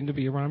blue skin to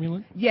be a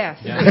Romulan? Yes.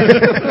 Yeah.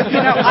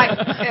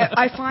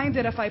 I find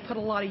that if I put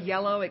a lot of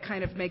yellow, it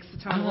kind of makes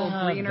the tone a little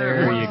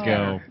greener. There you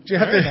go. Do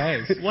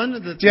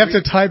you have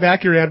to tie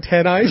back your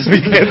antennae so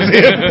you can't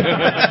see it?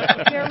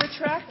 They're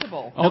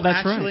retractable. Oh,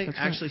 that's right.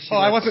 Actually,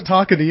 I wasn't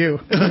talking to you.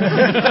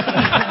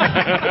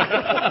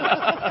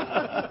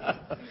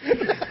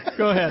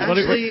 Go ahead.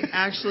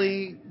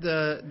 Actually,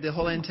 the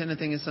whole antenna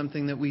thing is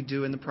something that we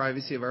do in the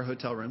privacy of our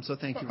hotel room. So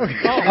thank you very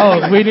much.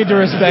 Oh, we need to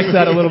respect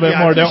that a little bit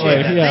more, don't we?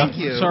 Yeah. Thank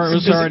you. Sorry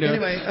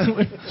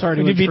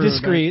to we need to be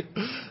discreet.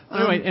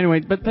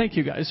 Anyway, but thank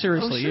you guys.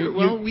 Seriously. Oh,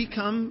 sure. We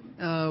come.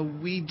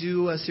 We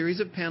do a series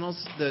of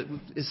panels that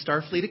is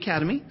Starfleet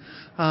Academy.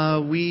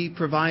 We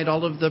provide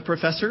all of the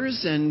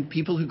professors and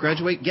people who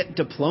graduate get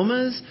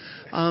diplomas,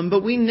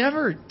 but we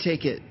never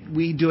take it.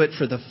 We do it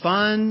for the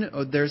fun.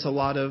 There's a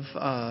lot of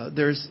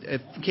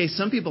in case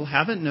some people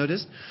haven't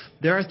noticed,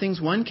 there are things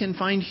one can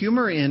find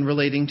humor in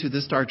relating to the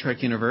Star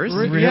Trek universe.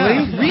 Really?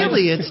 Yeah.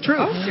 Really, it's true.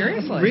 Oh,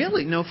 seriously?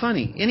 Really? No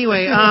funny.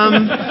 Anyway,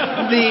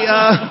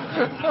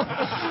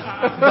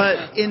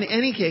 but in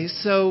any case,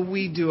 so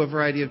we do a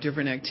variety of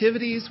different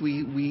activities.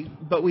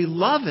 But we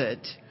love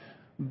it.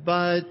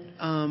 But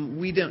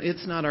we don't.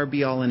 It's not our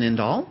be all and end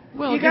all.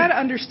 Well, you got to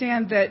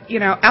understand that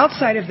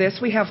outside of this,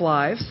 we have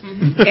lives,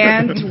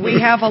 and we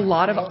have a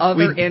lot of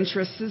other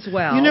interests as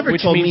well. You never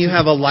told me you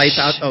have a life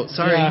out. Oh,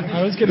 sorry. Yeah,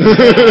 I was going to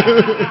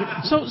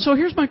say. So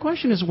here's my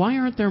question: is why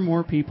aren't there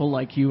more people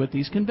like you at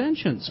these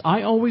conventions?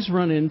 I always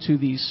run into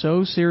these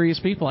so serious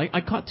people.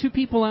 I caught two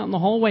people out in the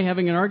hallway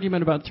having an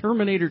argument about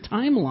Terminator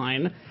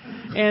Timeline,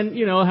 and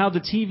how the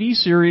TV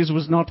series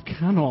was not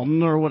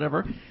canon or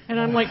whatever. And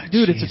I'm like,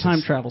 dude, it's a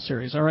time travel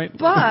series, all right?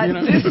 But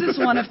this is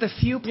one of the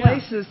few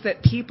places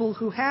that people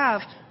who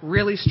have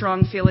really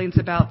strong feelings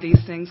about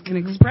these things can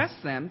express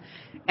them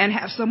and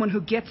have someone who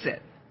gets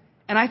it.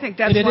 And I think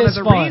that's one of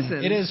the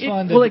reasons. It is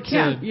fun.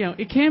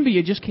 It can be.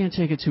 You just can't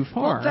take it too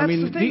far. Well, that's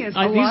the thing is,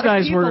 a lot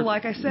of people,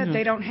 like I said,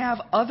 they don't have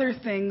other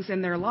things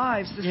in their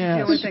lives. This is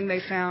the only thing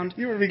they found.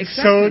 You were being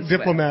so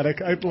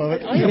diplomatic. I love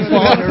it. I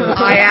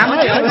am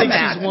a diplomat. I think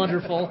she's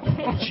wonderful.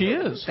 She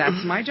is.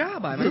 That's my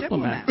job. I'm a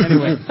diplomat.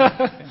 Anyway,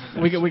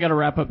 we got to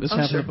wrap up this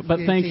half. Sure. But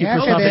thank you for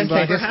stopping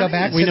by. Just go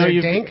back to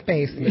their dank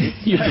basement.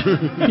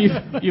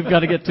 You've got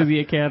to get to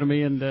the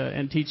academy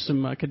and teach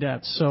some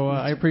cadets. So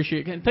I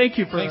appreciate it. Thank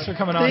you Thanks for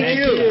coming on. Thank you.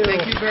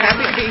 Thank you very much.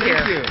 Happy to be here.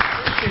 Thank you.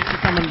 Thanks for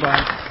coming by.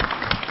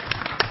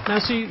 Now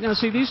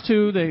see these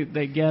two,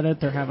 they get it.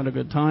 They're having a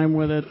good time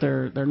with it.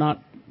 They're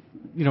not,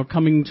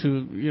 coming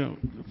to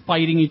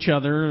fighting each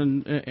other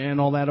and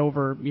all that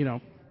over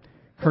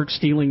Kirk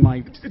stealing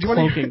my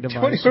cloaking device. Do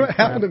you want to hear what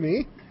happened to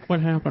me?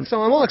 What happened?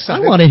 So I'm all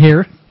excited. I want to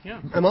hear.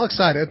 Yeah. I'm all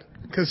excited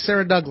because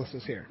Sarah Douglas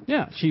is here.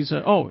 Yeah, she's who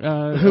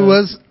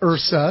was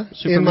Ursa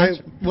Superman?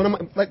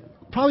 in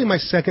probably my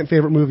second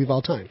favorite movie of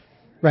all time,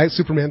 right?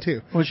 Superman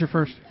 2. What was your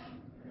first?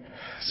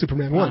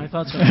 Superman 1. I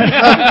thought so.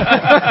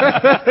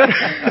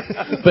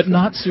 But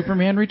not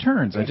Superman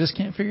Returns. I just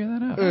can't figure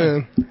that out.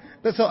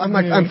 So I'm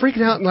I'm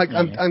freaking out, and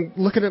I'm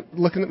looking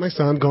at my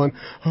son, going,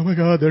 "Oh my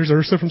God, there's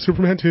Ursa from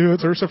Superman 2.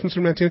 It's Ursa from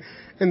Superman 2."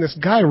 And this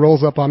guy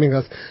rolls up on me and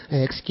goes,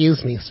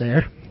 "Excuse me,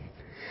 sir.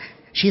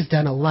 She's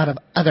done a lot of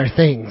other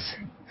things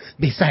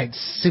besides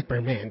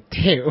Superman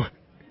 2."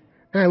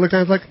 And I looked at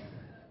him, I was like,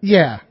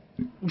 "Yeah,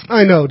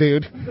 I know,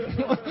 dude.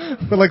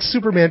 But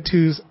Superman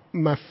 2's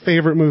my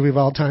favorite movie of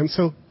all time,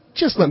 so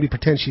just let me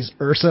pretend she's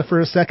Ursa for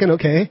a second,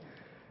 okay?"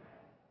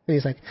 And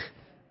he's like,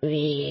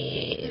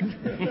 they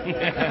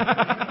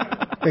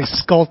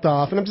skulked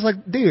off, and I'm just like,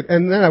 dude.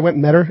 And then I went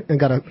and met her and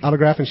got an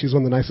autograph, and she's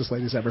one of the nicest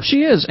ladies ever.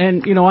 She is,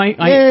 and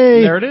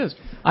there it is.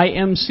 I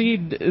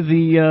emceed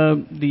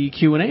the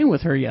Q&A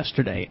with her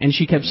yesterday, and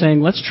she kept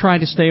saying, "Let's try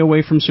to stay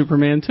away from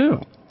Superman 2."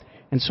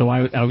 And so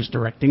I was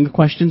directing the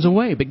questions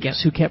away, but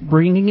guess who kept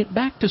bringing it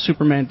back to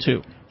Superman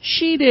 2?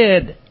 She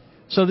did.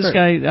 So this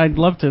guy, I'd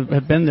love to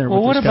have been there with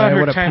this guy. Well, what about I would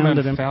her have time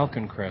pounded on him.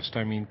 Falcon Crest?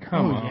 I mean,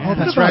 come on. Oh,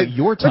 that's right.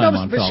 Your time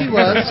on Falcon. She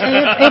was.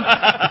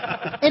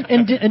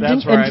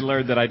 That's where I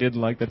learned that I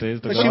didn't like the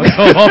taste of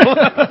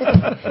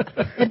alcohol.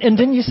 And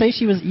didn't you say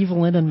she was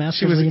Evelyn in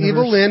Masters of the Universe? She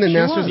was Evelyn in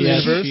Masters of the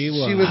Universe.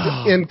 She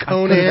was in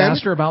Conan. I could have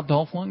asked her about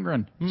Dolph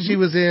Lundgren. Mm-hmm. She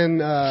was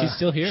in... She's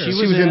still here. She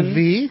was in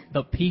V.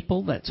 The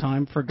People That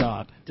Time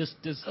Forgot. Does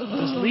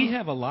Lee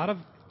have a lot of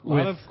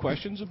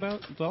questions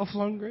about Dolph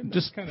Lundgren?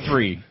 Just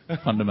three,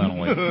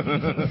 fundamentally.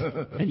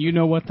 And you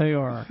know what they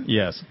are.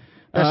 Yes.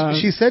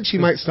 She said she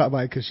might stop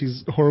by because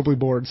she's horribly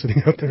bored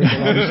sitting out there in the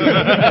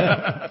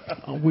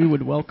lounge. We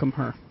would welcome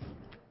her.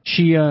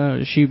 She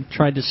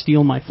tried to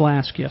steal my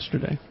flask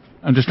yesterday.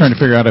 I'm just trying to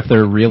figure out if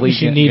they're really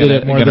going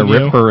to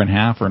rip her in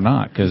half or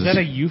not. Is that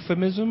a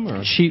euphemism?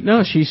 Or? She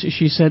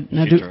said...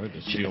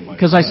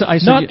 Because I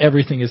said... Not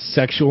everything is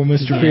sexual,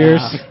 Mr.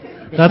 Pierce.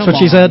 That's what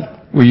she said.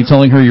 Were you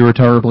telling her you were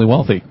terribly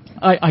wealthy?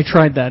 I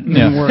tried that. It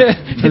didn't work.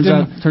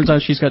 Turns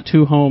out she's got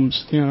two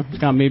homes. It's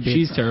got me beat.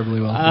 She's terribly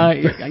wealthy.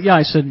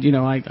 I said,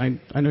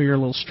 I know you're a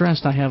little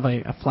stressed. I have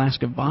a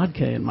flask of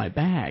vodka in my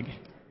bag.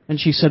 And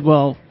she said,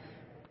 well,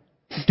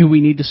 do we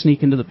need to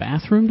sneak into the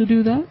bathroom to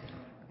do that?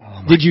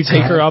 Did you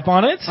take her up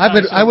on it?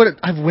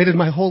 I've waited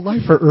my whole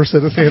life for Ursa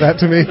to say that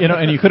to me.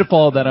 And you could have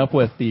followed that up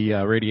with the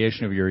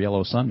radiation of your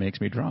yellow sun makes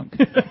me drunk.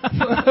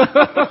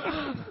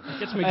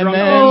 Gets me and drunk.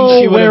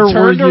 then she would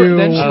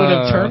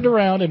have turned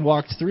around and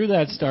walked through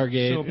that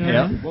Stargate. So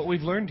what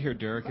we've learned here,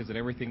 Derek, is that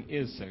everything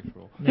is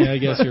sexual. Yeah, I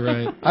guess you're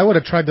right. I would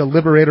have tried to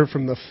liberate her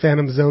from the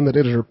phantom zone that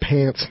is her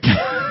pants.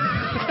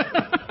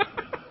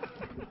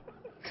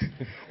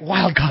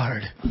 Wild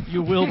card.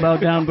 You will bow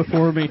down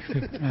before me.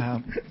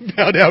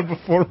 Bow down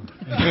before.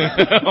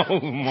 Oh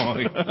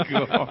my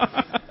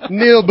God.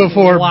 Kneel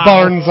before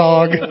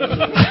Barnzog.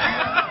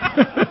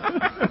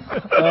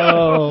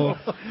 Oh.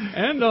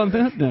 And on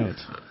that note,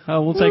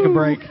 we'll take a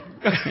break.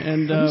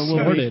 And I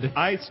snorted.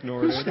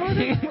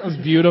 That was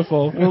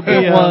beautiful. We'll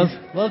be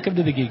welcome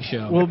to the Geek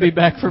Show. We'll be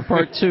back for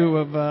part 2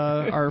 of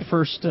our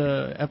first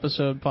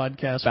episode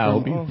podcast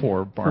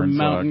for from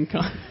Mountain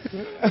Con.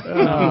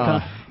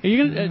 Are you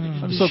gonna,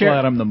 I'm so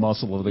glad I'm the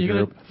muscle of the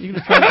group. You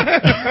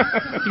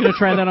gonna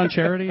try that on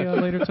Charity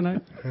later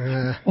tonight?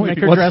 Make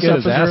her dress up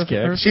as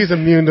Earth. She's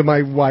immune to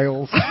my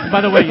wiles. By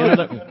the way,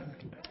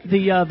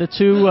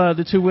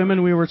 the two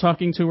women we were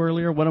talking to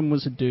earlier, one of them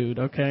was a dude.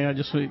 Okay, I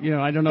just I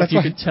don't know if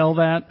you could tell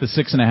that. The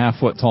 6.5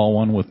 foot tall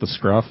one with the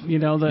scruff.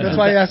 That's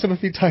why I asked him if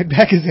he tied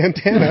back his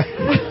antenna.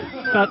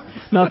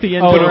 not the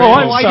Andorian.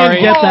 I'm sorry. I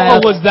didn't get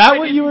that. Oh, was that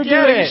what you were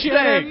doing?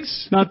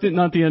 Thanks. Not the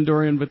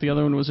Andorian, but the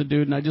other one was a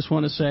dude. And I just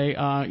want to say,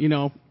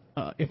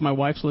 if my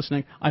wife's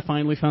listening, I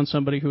finally found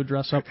somebody who would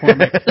dress up for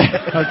me.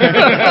 Okay.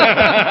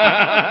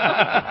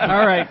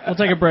 All right, we'll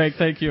take a break.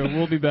 Thank you.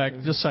 We'll be back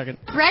in just a second.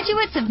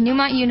 Graduates of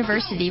Newmont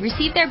University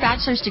receive their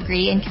bachelor's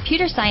degree in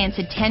computer science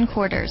in 10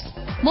 quarters.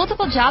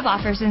 Multiple job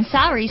offers and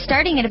salaries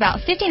starting at about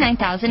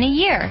 $59,000 a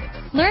year.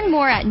 Learn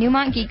more at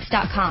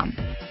newmontgeeks.com.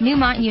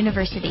 Newmont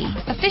University,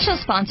 official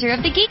sponsor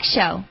of The Geek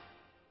Show.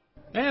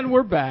 And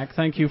we're back.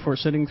 Thank you for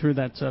sitting through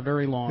that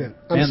very long. Yeah.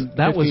 And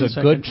that was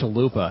a good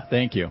chalupa.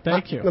 Thank you.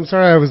 Thank you. I'm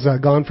sorry I was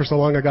gone for so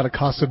long. I got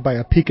accosted by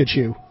a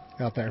Pikachu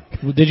out there.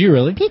 Did you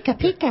really? Pika,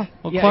 Pika.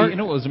 Well, Clark, you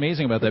know what was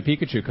amazing about that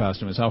Pikachu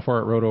costume is how far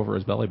it rode over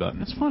his belly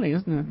button. It's funny,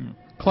 isn't it?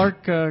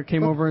 Clark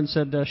came over and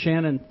said,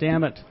 Shannon,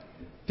 damn it,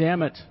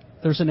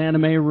 there's an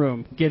anime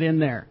room. Get in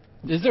there.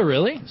 Is there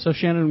really? So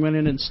Shannon went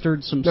in and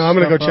stirred some stuff No, I'm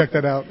going to go up. check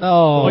that out.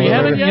 Oh, you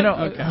haven't yet?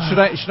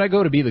 Okay. Should I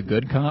go to be the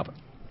good cop?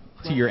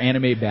 To your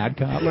anime bad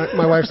cop?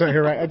 My wife's not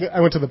here, right? I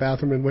went to the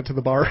bathroom and went to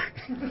the bar.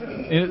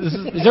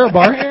 Is there a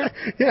bar here?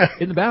 Yeah.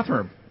 In the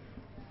bathroom?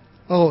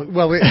 Oh,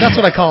 well, that's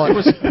what I call it.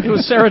 It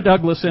was Sarah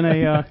Douglas in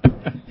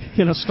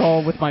a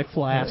stall with my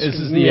flask. This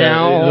is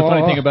the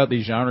funny thing about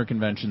these genre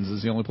conventions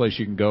is the only place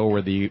you can go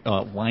where the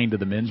line to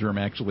the men's room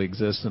actually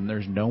exists, and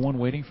there's no one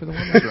waiting for the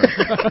women's room.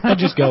 I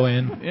just go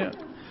in. Yeah.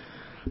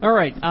 All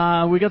right,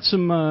 we got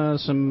some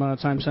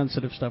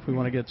time-sensitive stuff we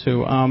want to get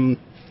to.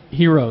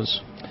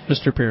 Heroes,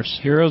 Mr. Pierce.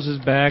 Heroes is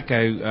back.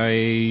 Tim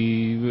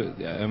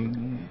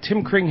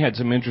Kring had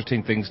some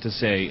interesting things to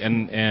say,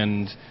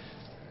 and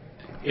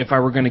if I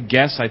were going to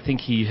guess, I think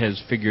he has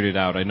figured it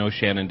out. I know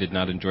Shannon did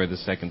not enjoy the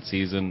second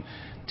season.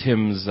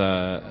 Tim's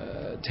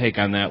take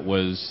on that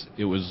was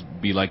it was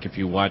be like if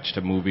you watched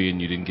a movie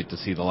and you didn't get to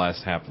see the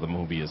last half of the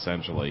movie,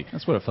 essentially.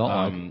 That's what it felt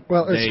like.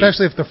 Well,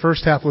 especially if the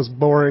first half was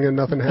boring and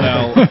nothing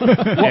happened.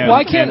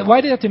 Why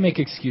do they have to make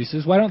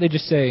excuses? Why don't they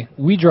just say,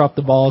 we dropped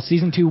the ball,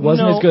 season 2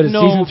 wasn't as good as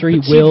season 3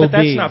 will but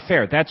be? That's not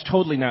fair. That's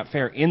totally not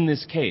fair in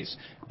this case,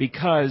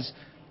 because...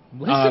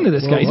 Listen to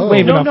this guy. He's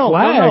waving a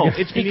flag. No.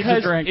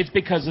 It's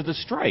because of the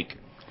strike.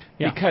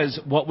 Yeah. Because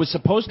what was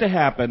supposed to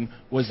happen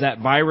was that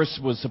virus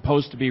was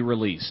supposed to be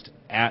released.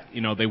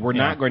 They were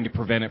not going to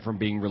prevent it from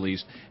being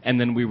released, and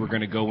then we were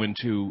going to go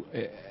into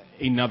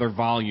another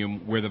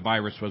volume where the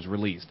virus was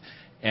released,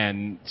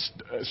 and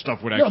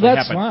stuff would actually happen. No,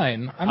 that's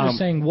fine. I'm just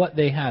saying what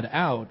they had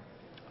out.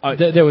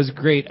 There was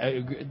great.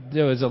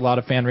 There was a lot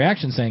of fan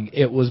reaction saying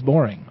it was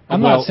boring.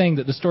 I'm not saying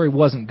that the story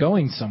wasn't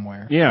going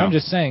somewhere. Yeah. I'm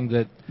just saying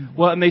that.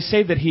 Well, and they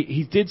say that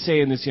he did say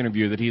in this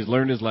interview that he's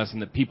learned his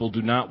lesson that people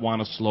do not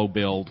want a slow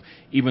build,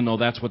 even though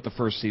that's what the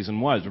first season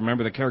was.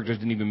 Remember, the characters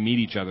didn't even meet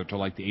each other till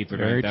like the 8th or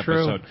 9th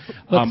episode.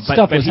 But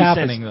stuff was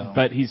happening though.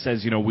 But he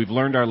says, we've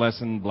learned our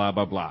lesson, blah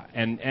blah blah,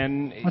 and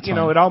that's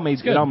it all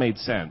made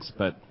sense,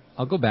 but.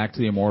 I'll go back to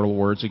the immortal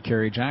words of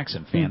Kerry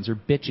Jackson. Fans are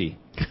bitchy.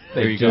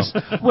 There you go.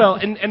 Well,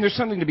 and there's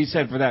something to be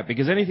said for that,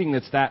 because anything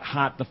that's that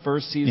hot the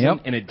first season,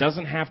 and it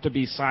doesn't have to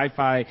be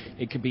sci-fi,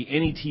 it could be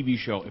any TV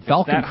show. If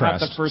Falcon it's that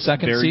Crest, hot the first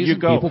second there season, you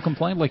go. people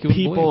complained like it was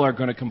People are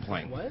going to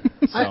complain. What?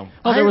 So.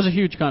 There was a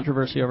huge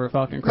controversy over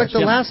Falcon Crest.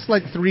 Like the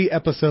last 3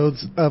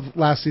 episodes of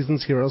last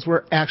season's Heroes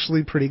were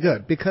actually pretty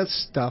good, because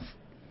stuff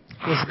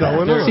was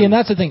going on. See, and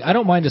that's the thing. I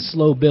don't mind a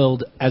slow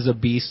build as a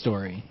B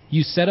story.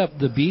 You set up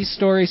the B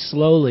story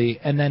slowly,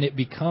 and then it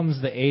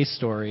becomes the A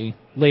story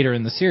later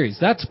in the series.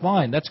 That's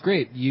fine. That's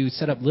great. You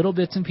set up little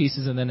bits and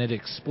pieces, and then it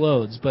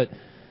explodes. But,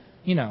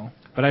 But he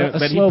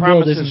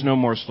promises no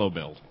more slow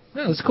build.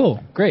 No, that's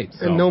cool. Great.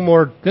 And no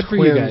more good twins,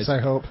 for you guys. I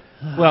hope.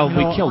 Well,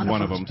 we killed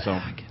one of them, so...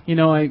 in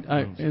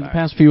the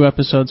past few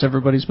episodes,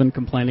 everybody's been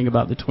complaining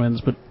about the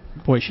twins, but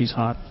boy, she's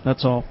hot.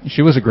 That's all.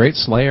 She was a great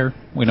Slayer.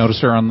 We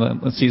noticed her on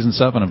the season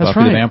 7 of Buffy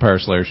the Vampire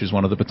Slayer. She's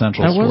one of the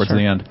potentials towards the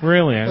end.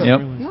 Really?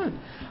 Yep.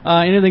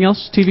 Anything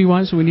else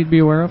TV-wise that we need to be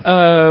aware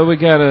of? We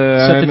got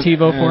to... Set the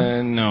TiVo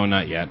for? No,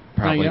 not yet.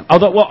 Probably. Not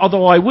yet.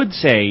 Although I would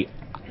say,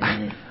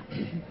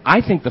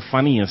 I think the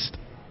funniest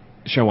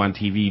show on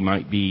TV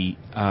might be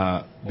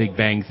Big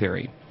Bang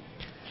Theory,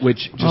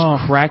 which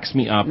just cracks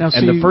me up.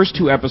 And the first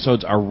 2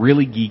 episodes are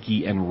really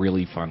geeky and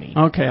really funny.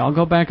 Okay, I'll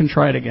go back and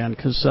try it again,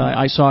 because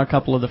I saw a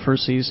couple of the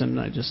first season,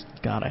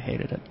 and I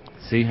hated it.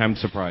 See, I'm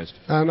surprised.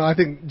 I don't know. I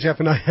think Jeff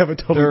and I have a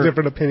totally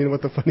different opinion of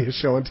what the funniest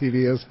show on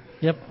TV is.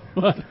 Yep.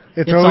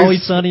 It's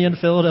always Sunny in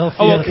Philadelphia.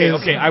 Oh,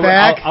 okay. I'll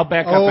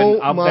back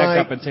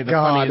up and say the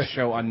funniest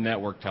show on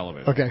network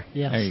television. Okay.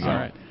 Yes. There you go. All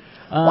right.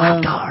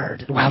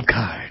 Wild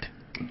card.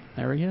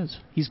 There he is.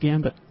 He's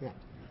Gambit. Yeah.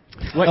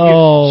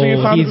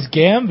 He's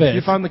Gambit.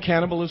 You found the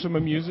cannibalism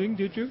amusing,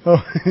 did you?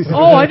 Oh,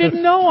 I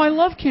didn't know. I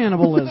love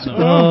cannibalism.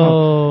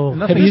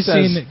 Have you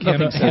seen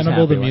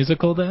Hannibal the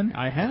musical then?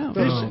 I have.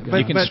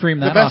 You can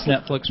stream that off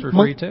Netflix for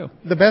free, too.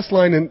 The best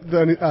line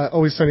in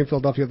Always Sunny in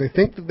Philadelphia, they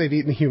think that they've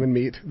eaten human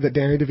meat, that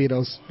Danny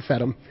DeVito's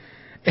fed them.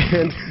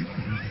 And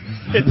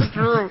it's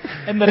true.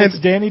 And then it's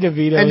Danny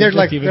DeVito. And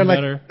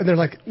they're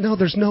like, no,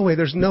 there's no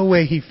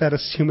way he fed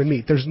us human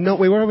meat. There's no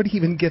way. Where would he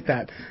even get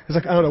that? It's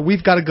like, I don't know.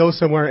 We've got to go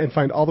somewhere and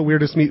find all the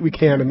weirdest meat we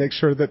can and make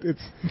sure that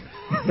it's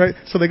right.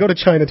 So they go to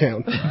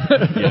Chinatown.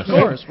 Of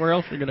course. Where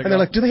else are we gonna go? And they're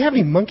like, do they have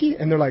any monkey?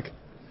 And they're like,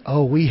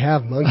 oh, we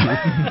have monkey.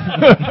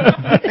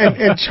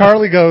 and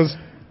Charlie goes,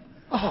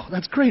 oh,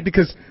 that's great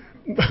because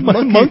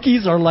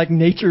monkeys are like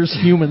nature's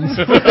humans.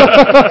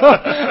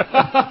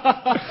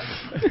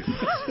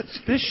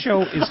 This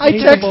show is I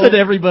texted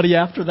everybody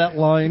after that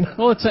line.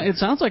 Well, it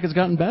sounds like it's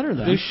gotten better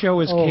then. This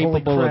show is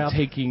capable of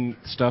taking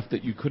stuff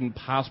that you couldn't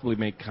possibly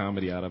make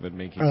comedy out of and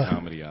making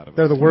comedy out of it.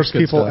 They're the worst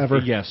people ever.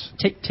 Yes.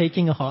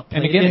 Taking a hot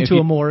plate into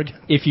a morgue.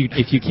 If you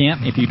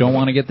don't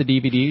want to get the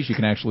DVDs, you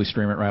can actually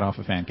stream it right off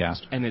of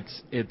Fancast. And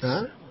it's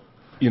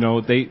you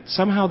know, they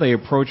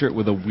approach it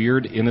with a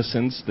weird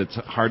innocence that's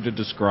hard to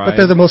describe. But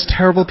they're the most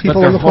terrible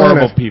people on the planet.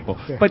 Horrible planet. people.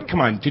 Yeah. But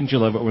come on, didn't you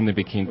love it when they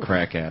became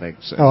crack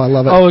addicts? Oh, I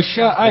love it. Oh,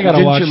 I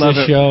gotta watch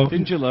this show.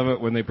 Didn't you love it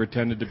when they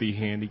pretended to be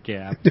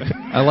handicapped?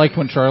 I liked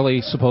when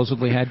Charlie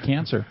supposedly had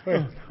cancer.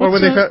 Or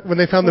when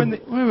they found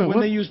when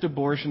they used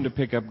abortion to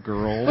pick up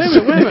girls. Wait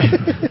a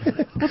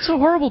minute. What's so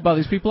horrible about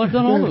these people? I've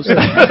done all those things.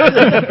 What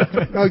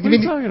are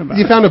you talking about?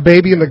 You found a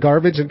baby in the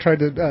garbage and tried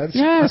to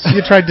yes.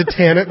 You tried to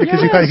tan it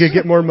because you thought you could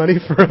get more money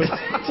for a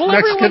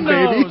Mexican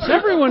baby.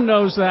 Everyone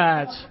knows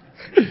that.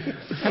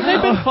 Have they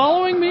been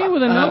following me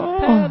with a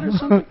notepad or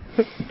something?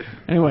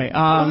 Anyway,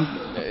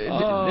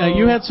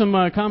 you had some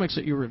comics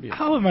that you reviewed.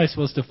 How am I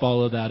supposed to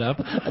follow that up?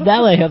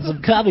 Now I have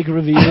some comic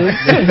reviews.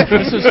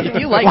 If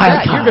you like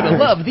that, you're going to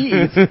love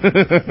these.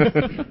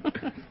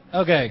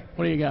 Okay.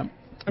 What do you got?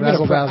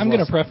 I'm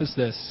going to preface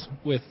this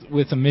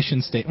with a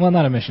mission statement. Well,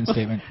 not a mission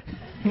statement.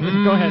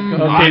 Go ahead.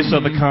 Okay, so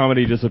the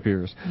comedy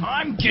disappears.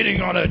 I'm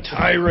getting on a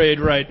tirade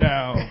right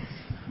now.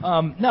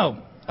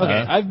 No. Okay,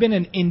 I've been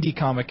an indie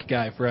comic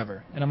guy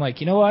forever. And I'm like,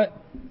 you know what?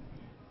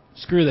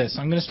 Screw this.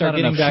 I'm going to start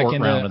getting back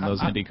into... in those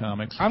indie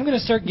comics. I'm going to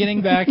start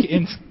getting back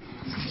into...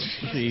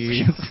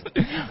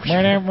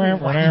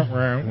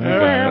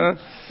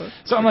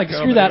 So I'm like,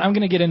 screw that. I'm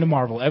going to get into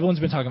Marvel. Everyone's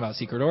been talking about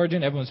Secret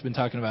Origin. Everyone's been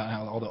talking about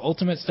how all the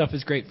Ultimate stuff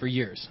is great for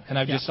years. And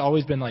I've just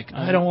always been like,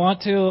 I don't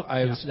want to.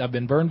 I've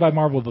been burned by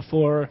Marvel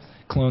before.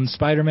 Clone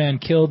Spider-Man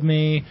killed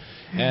me.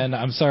 And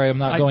I'm sorry, I'm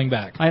not going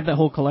back. I have that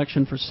whole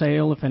collection for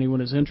sale if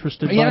anyone is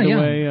interested, by the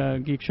way.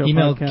 Geek Show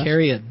Email Podcast.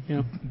 Carrie at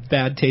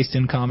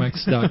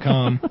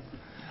badtasteincomics.com.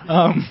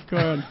 Go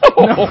ahead.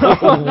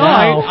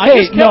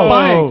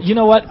 Buying. You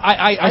know what?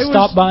 I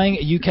stopped buying.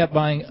 You kept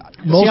buying.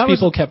 Most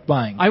people kept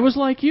buying. I was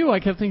like you. I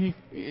kept thinking,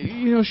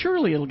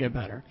 surely it'll get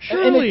better.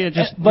 Surely it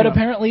just... But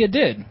apparently it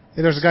did.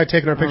 Hey, there's a guy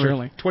taking our picture.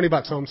 Really?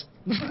 $20, Holmes.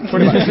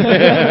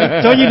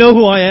 $20. Don't you know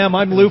who I am?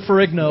 I'm Lou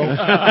Ferrigno.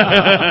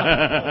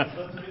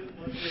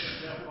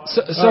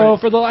 So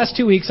for the last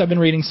 2 weeks, I've been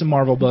reading some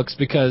Marvel books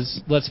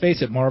because, let's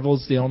face it,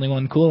 Marvel's the only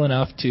one cool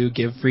enough to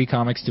give free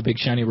comics to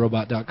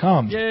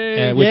BigShinyRobot.com, which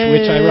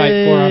I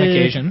write for on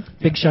occasion.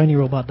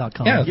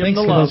 BigShinyRobot.com. Yeah, thanks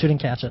for those who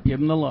didn't catch it. Give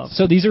them the love.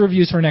 So these are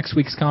reviews for next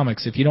week's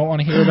comics. If you don't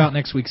want to hear about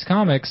next week's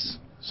comics,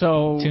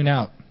 tune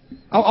out.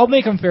 I'll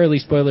make them fairly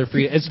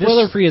spoiler-free. As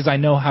spoiler-free as I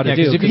know how to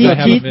do.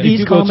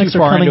 These comics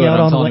are coming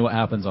out on... I'm telling you what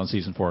happens on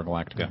Season 4 of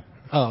Galactica.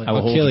 I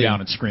will hold you down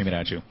and scream it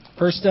at you.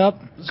 First up...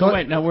 I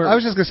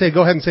was just going to say,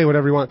 go ahead and say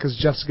whatever you want, because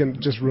Jeff's going to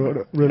just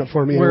ruin it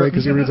for me anyway,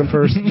 because he reads them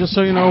first. Just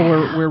so you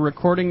know, we're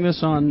recording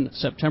this on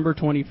September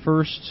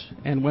 21st,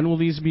 and when will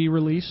these be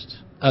released?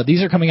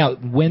 These are coming out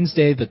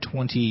Wednesday the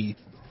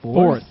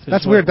 24th.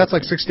 That's weird. That's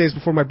like 6 days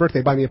before my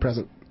birthday. Buy me a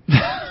present.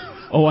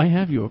 Oh, I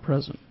have you a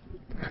present.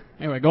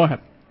 Anyway, go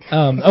ahead.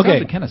 Okay.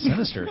 Sounded kind of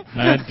sinister.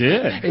 I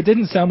did. It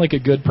didn't sound like a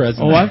good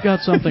present. Oh, I've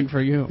got something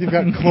for you. You've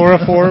got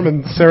chloroform,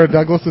 and Sarah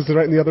Douglas is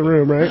right in the other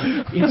room,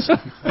 right? It's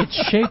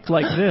shaped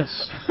like this.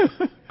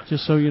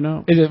 Just so you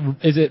know.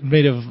 Is it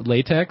made of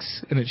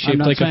latex and it's shaped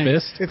like a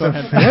fist? It's a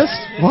fist?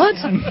 What?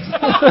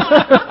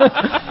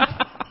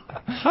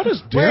 How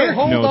does Derek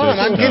hold on,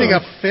 I'm getting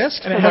a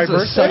fist for my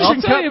birthday? I'll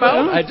tell you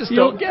about it. I just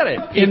don't get it.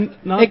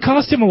 It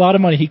cost him a lot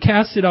of money. He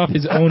cast it off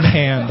his own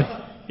hand.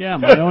 Yeah,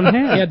 my own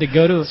hand. He had to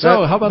go to...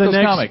 So, how about those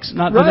comics?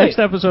 Not the next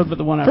episode, but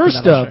the one after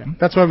First up...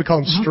 That's why we call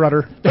him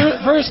Strutter.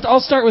 First,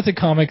 I'll start with a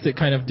comic that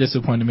kind of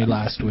disappointed me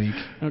last week.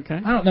 Okay.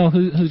 I don't know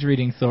who's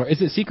reading Thor.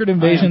 Is it Secret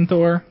Invasion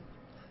Thor?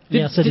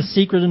 Yes, it is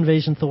Secret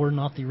Invasion Thor,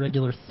 not the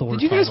regular Thor.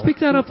 Did you guys title. pick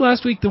that up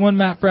last week? The one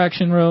Matt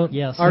Fraction wrote.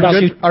 Yes.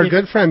 Our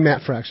good friend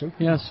Matt Fraction.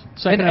 Yes.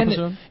 Second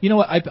episode. You know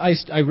what?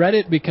 I read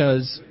it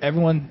because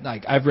everyone,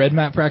 like, I've read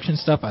Matt Fraction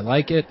stuff. I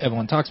like it.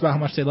 Everyone talks about how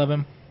much they love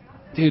him.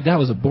 Dude, that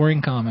was a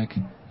boring comic.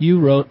 You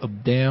wrote a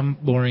damn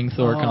boring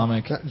Thor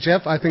comic.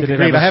 Jeff, I think Did it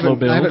agreed. have I a slow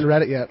haven't build?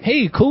 read it yet.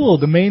 Hey, cool.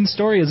 The main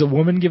story is a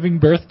woman giving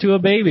birth to a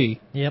baby.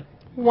 Yep.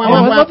 I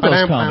love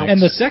those comics.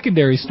 And the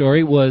secondary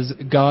story was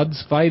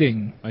gods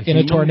fighting in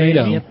a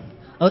tornado. Yep.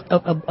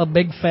 A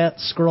big fat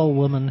Skrull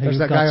woman who's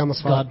that got guy on the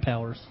spot. god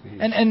powers.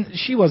 And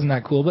she wasn't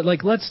that cool, but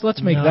like let's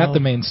make No. that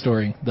the main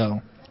story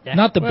though. Yeah.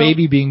 Not the Well-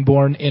 baby being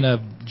born in a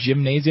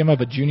gymnasium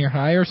of a junior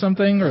high or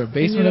something, or a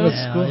basement of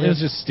a school. It was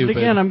just stupid. But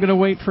again, I'm going to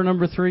wait for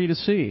number 3 to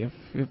see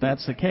if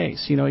that's the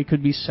case. You know, he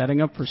could be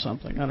setting up for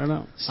something. I don't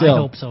know. Still, I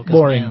hope so. 'Cause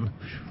boring. man,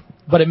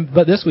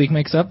 But this week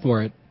makes up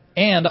for it.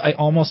 And I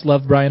almost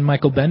loved Brian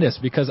Michael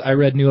Bendis because I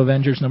read New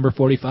Avengers number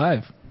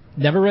 45.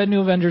 Never read New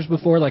Avengers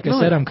before. Like I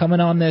said, I'm coming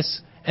on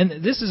this.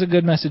 And this is a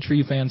good message for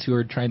you fans who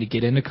are trying to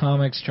get into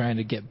comics, trying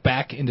to get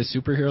back into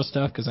superhero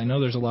stuff, because I know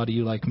there's a lot of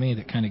you like me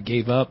that kind of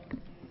gave up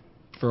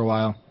for a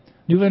while.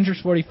 New Avengers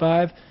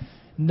 45,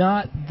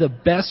 not the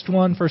best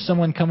one for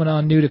someone coming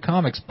on new to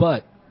comics,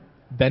 but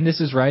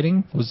Bendis'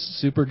 writing was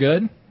super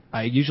good.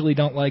 I usually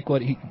don't like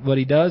what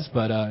he does,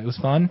 but it was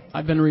fun.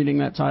 I've been reading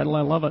that title.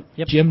 I love it.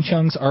 Yep. Jim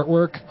Chung's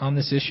artwork on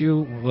this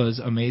issue was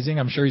amazing.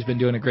 I'm sure he's been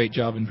doing a great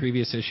job in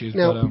previous issues.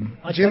 Now,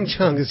 but Jim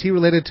Chung, is he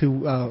related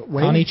to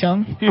Wayne? Connie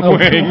Chung? Oh,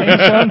 Wayne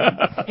Chung?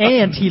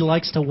 and he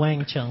likes to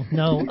Wang Chung.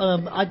 No,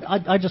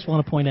 I just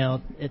want to point out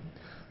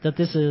that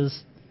this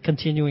is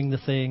continuing the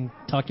thing,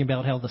 talking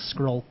about how the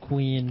Skrull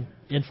Queen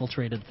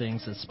infiltrated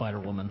things as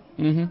Spider-Woman.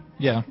 Mm-hmm.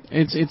 Yeah.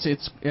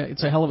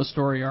 It's a hell of a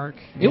story arc.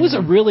 It was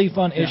a really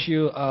fun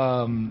issue.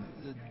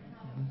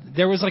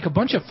 There was like a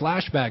bunch of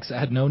flashbacks that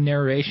had no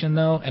narration,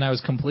 though, and I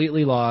was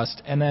completely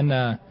lost. And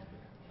then,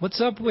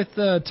 what's up with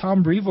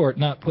Tom Brevoort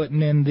not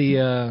putting in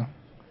the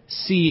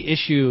C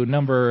issue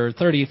number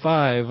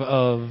 35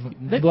 of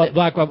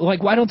Black?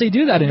 Like, why don't they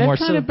do that anymore?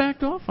 They kind of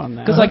backed off on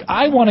that. Because, like,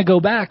 I want to go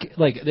back.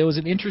 Like, there was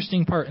an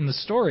interesting part in the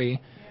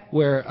story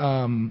where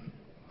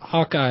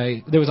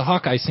there was a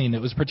Hawkeye scene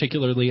that was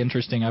particularly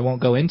interesting. I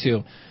won't go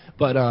into,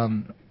 but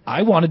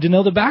I wanted to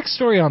know the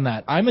backstory on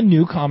that. I'm a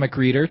new comic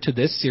reader to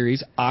this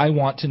series. I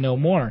want to know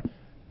more.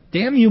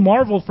 Damn you,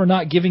 Marvel, for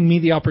not giving me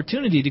the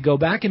opportunity to go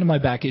back into my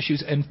back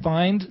issues and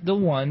find the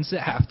ones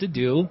that have to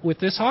do with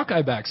this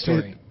Hawkeye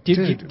backstory.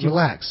 Dude,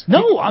 relax.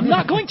 No, I'm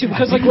not going to,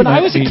 because like when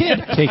I was a kid,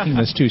 taking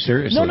this too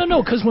seriously.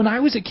 No, because when I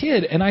was a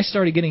kid and I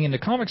started getting into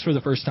comics for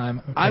the first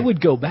time, I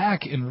would go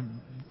back and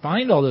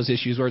find all those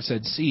issues where it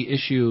said, see,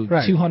 issue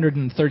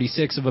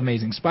 236 of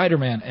Amazing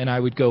Spider-Man, and I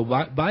would go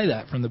buy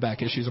that from the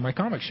back issues of my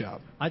comic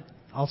shop.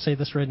 I'll say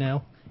this right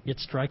now. It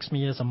strikes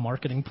me as a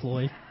marketing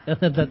ploy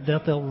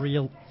that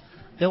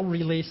they'll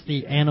release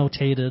the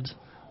annotated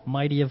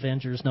Mighty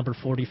Avengers number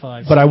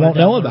 45. But I won't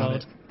know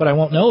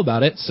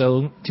about it.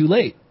 So too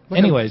late.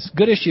 Anyways,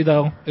 good issue,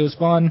 though. It was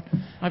fun.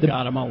 I've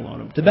got them. I'll loan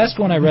them. The best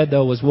one I read,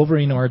 though, was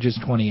Wolverine Origins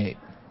 28.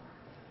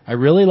 I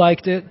really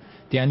liked it.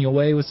 Daniel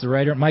Way was the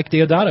writer. Mike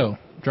Deodato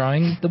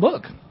drawing the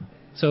book.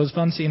 So it was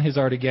fun seeing his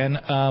art again.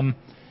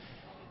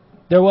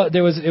 It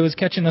was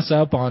catching us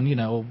up on, you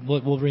know,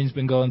 what Wolverine's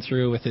been going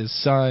through with his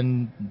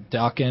son,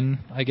 Daken,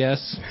 I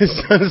guess. His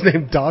son's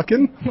name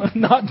Daken?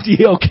 Not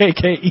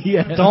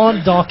D-O-K-K-E-N.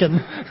 Don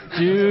Daken.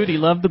 Dude, he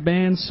loved the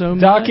band so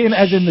much. Daken,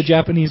 as in the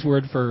Japanese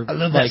word for, I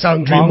love like, that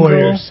song, Dream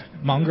Warriors.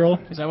 Mongrel.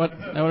 Is that what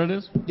it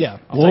is? Yeah.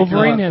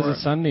 Wolverine has a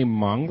son named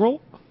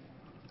Mongrel?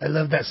 I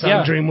love that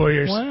song, Dream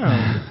Warriors.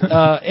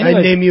 Wow. Anyway,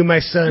 I name you my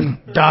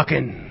son,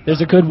 Daken.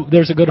 There's a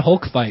good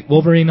Hulk fight.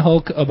 Wolverine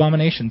Hulk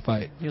Abomination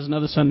fight. He has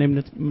another son named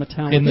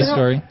Metallica. In the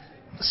story.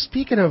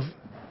 Speaking of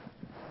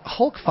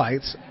Hulk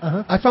fights,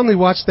 I finally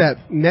watched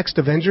that Next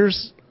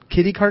Avengers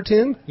kiddie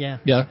cartoon. Yeah.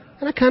 Yeah.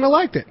 And I kind of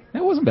liked it.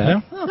 It wasn't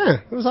bad. Yeah,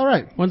 it was all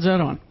right. When's that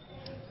on?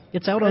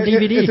 It's out on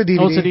DVD. It's a DVD.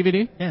 Oh, it's a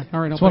DVD? Yeah. All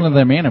right. It's one of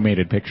them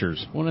animated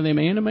pictures. One of them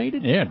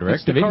animated? Yeah,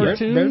 direct to the video.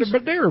 cartoons? Sorry,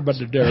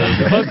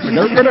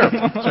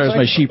 it's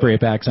my sheep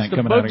rape accent The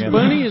coming out Bugs again.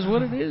 Bunny is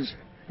what it is.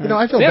 You know,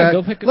 I feel Yeah, bad.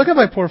 go pick it Look at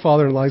my poor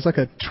father-in-law. He's like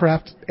a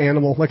trapped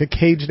animal, like a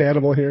caged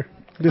animal here.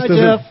 Just Hi,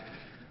 doesn't- Jeff.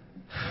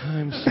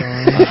 I'm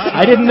sorry.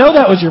 I didn't know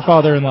that was your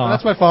father-in-law.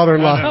 That's my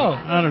father-in-law. Oh,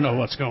 I don't know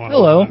what's going on.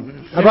 hello.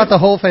 I brought the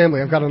whole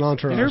family. I've got an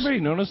entourage. Did everybody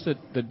notice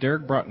that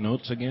Derek brought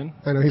notes again?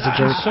 I know, he's a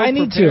jerk. I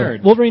need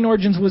prepared. to. Wolverine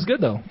Origins was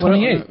good though.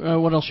 28.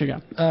 What else you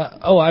got?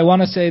 I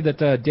want to say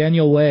that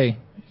Daniel Way,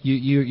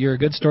 you're a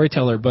good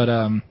storyteller, but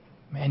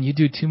man, you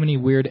do too many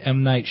weird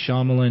M. Night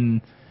Shyamalan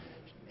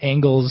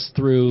angles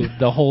through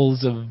the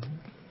holes of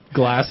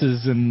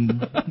glasses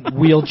and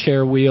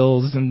wheelchair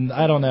wheels, and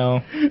I don't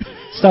know.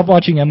 Stop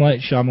watching M.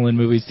 Night Shyamalan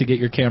movies to get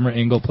your camera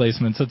angle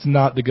placements. It's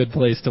not the good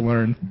place to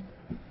learn.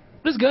 It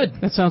was good.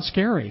 That sounds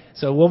scary.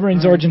 So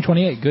Wolverine's Origin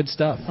 28, good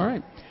stuff. All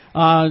right.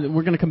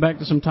 We're going to come back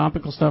to some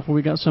topical stuff.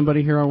 We got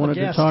somebody here I wanted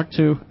to talk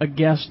to, a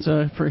guest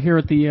for here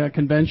at the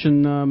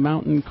convention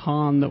Mountain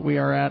Con that we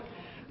are at.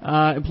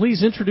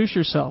 Please introduce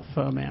yourself,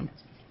 ma'am.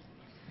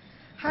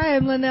 Hi,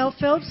 I'm Linnell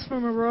Phelps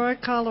from Aurora,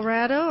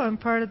 Colorado. I'm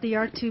part of the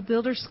R2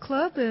 Builders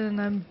Club,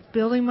 and I'm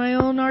building my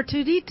own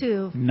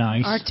R2-D2.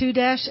 Nice.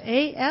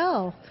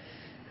 R2-AL.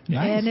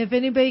 Nice. And if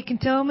anybody can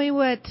tell me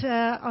what,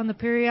 on the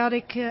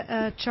periodic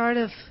chart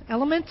of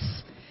elements,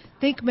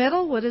 think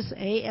metal, what does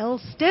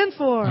AL stand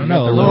for? I don't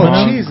know.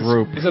 Aluminum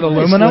group. Is it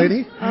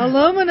aluminum?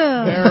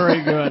 Aluminum.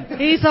 Very good.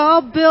 He's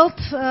all built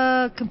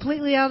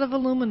completely out of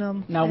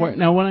aluminum. Now,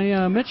 when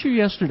I met you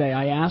yesterday,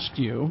 I asked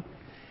you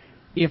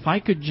if I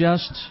could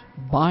just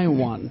buy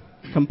one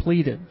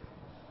completed.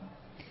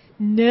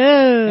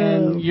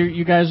 No. And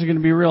you guys are going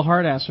to be real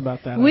hard-ass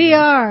about that. We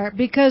are,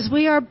 because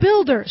we are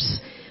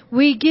builders.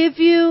 We give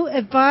you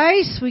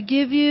advice, we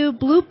give you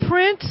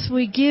blueprints,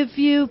 we give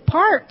you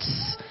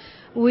parts.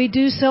 We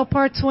do sell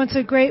parts once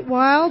a great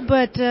while,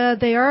 but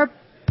they are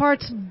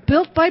parts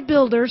built by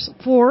builders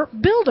for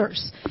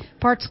builders.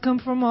 Parts come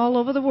from all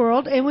over the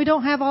world, and we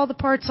don't have all the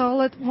parts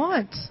all at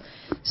once.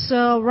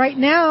 So right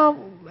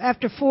now,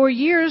 after 4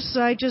 years,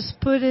 I just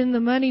put in the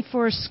money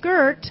for a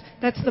skirt.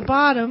 That's the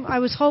bottom. I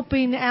was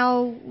hoping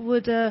Al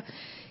would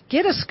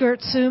get a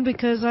skirt soon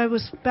because I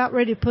was about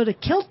ready to put a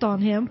kilt on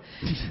him.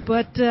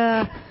 But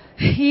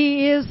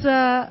he is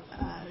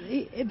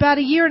about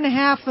a year and a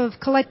half of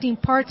collecting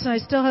parts, and I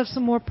still have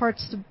some more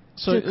parts to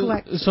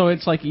collect. So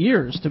it's like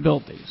years to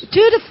build these. 2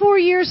 to 4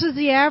 years is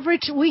the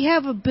average. We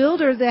have a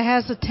builder that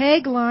has a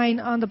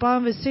tagline on the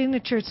bottom of his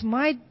signature. It's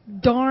my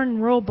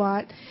darn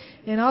robot.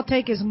 And I'll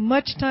take as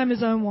much time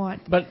as I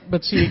want. But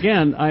see,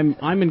 again,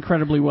 I'm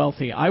incredibly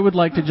wealthy. I would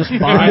like to just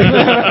buy.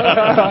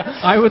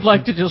 I would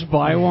like to just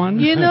buy one.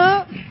 You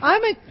know,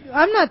 I'm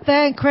not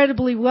that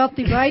incredibly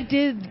wealthy, but I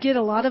did get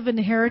a lot of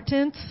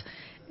inheritance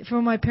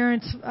from my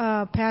parents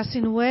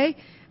passing away,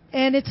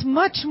 and it's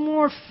much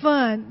more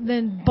fun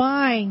than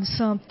buying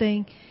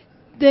something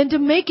than to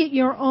make it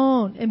your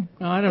own and,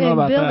 I don't know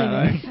about building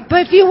that. it.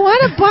 But if you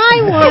want to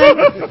buy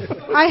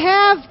one, I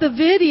have the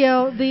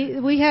video.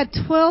 We had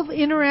 12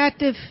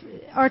 interactive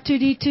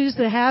R2-D2s,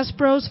 the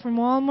Hasbros from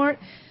Walmart.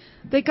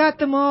 They got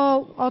them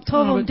all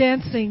 12 of them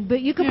dancing,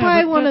 but you can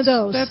buy one of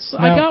those.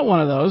 I got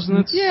one of those, and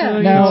it's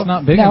now, it's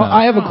not big now enough.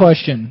 I have a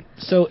question.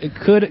 So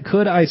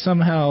could I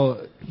somehow?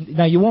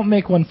 Now you won't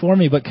make one for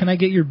me, but can I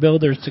get your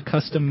builders to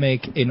custom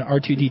make an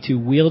R2-D2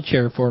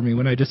 wheelchair for me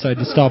when I decide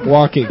to stop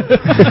walking?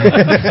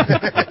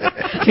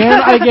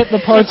 Can I get the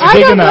parts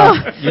big enough?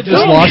 You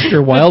just lost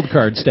your wild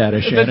card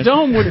status, Shannon. The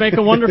dome would make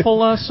a wonderful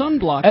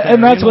sunblock.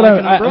 And that's what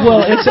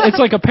well, it's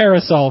like a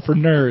parasol for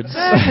nerds.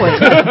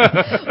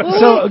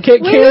 So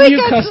can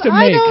you custom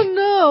make? I don't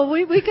know.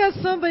 We got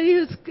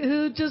somebody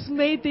who just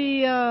made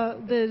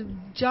the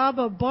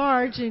Java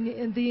barge,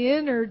 and the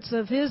innards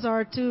of his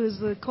R2 is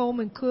the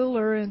Coleman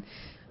cooler and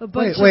a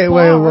bunch of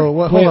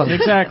whoa, hold on.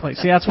 Exactly.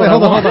 See, that's what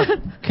hold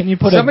on. Can you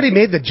put somebody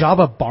made the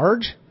Java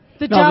barge?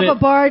 The Java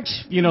barge.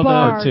 You know,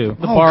 bar. the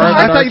barge.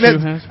 I thought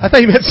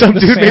you meant some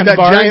dude made that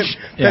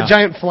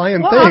giant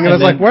flying thing, and I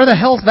was like, where the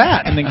hell's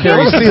that? And then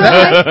Carrie see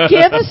that.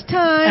 Give us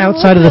time.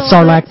 Outside of the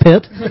Sarlacc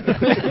pit.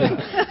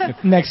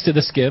 Next to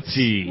the skips.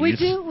 Jeez. We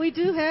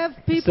do have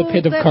people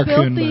pit of that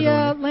Carcoon, built the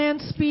by land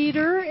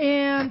speeder,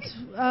 and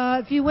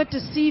if you went to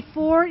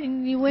C4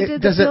 and you went to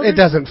It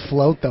doesn't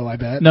float though, I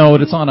bet. No,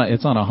 it's on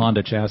a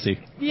Honda chassis.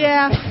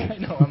 Yeah. I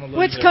know, I'm a little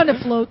Which bit. kind of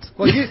floats?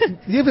 Well,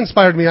 you've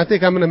inspired me. I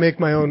think I'm going to make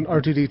my own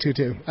R2-D2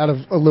 too, out of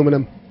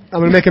aluminum. I'm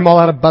going to make them all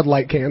out of Bud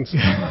Light cans.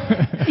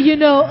 You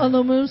know,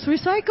 aluminum's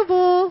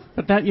recyclable.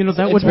 But that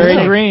it's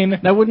very green.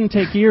 That wouldn't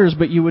take years,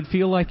 but you would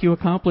feel like you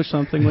accomplished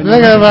something. When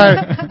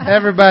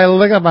Everybody,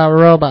 look at my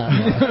robot.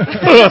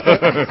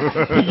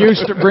 He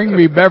used to bring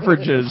me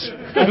beverages.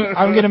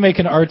 I'm going to make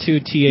an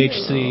R2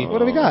 THC. What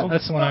do we got?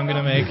 That's the one I'm going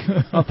to make.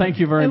 Oh, thank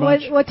you very And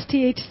much. what's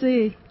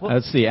THC?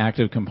 That's the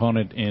active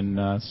component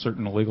in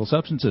certain illegal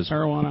substances.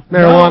 Marijuana.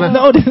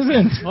 No, it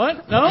isn't.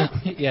 What? No?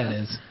 Yeah,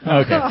 it is.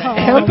 Okay.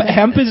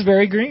 Hemp is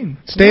very green.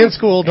 Stay in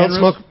school. Don't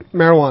smoke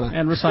marijuana.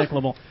 And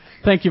recyclable.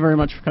 Thank you very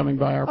much for coming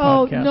by our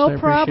podcast. No I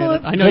appreciate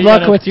problem. it. I know Good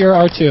luck with your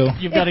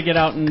R2. You've got to get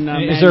out and.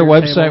 Is there a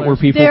website where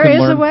people There can is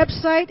learn? a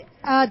website,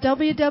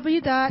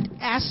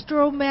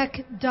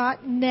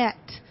 www.astromech.net,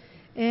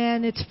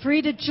 and it's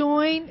free to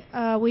join.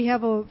 We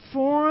have a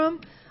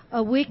forum,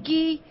 a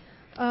wiki,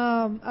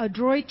 a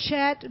droid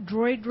chat,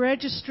 droid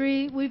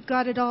registry. We've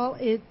got it all.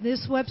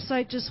 This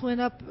website just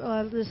went up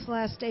this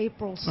last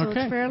April, so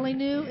Okay. it's fairly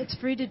new. It's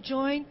free to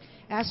join.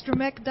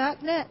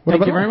 Astromech.net.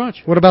 Thank you very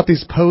much. What about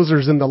these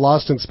posers in the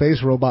Lost in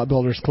Space Robot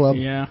Builders Club?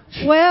 Yeah.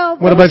 Well,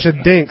 What a bunch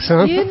of dinks,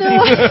 huh? You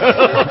know.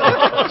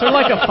 Is there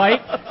like a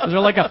fight?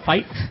 Not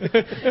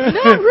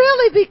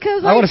really,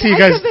 because I wanna see you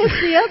guys-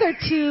 convinced the other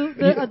two,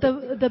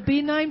 the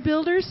B9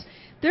 builders.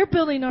 They're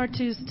building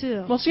R2s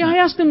too. Well, see, I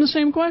asked them the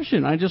same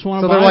question. I just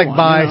want to So buy they're like one.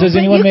 buy- you know? Does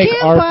anyone you make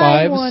can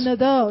buy R5s? one of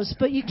those,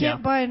 but you can't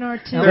Yeah. buy an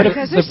R2 But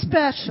because they're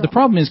special. The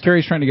problem is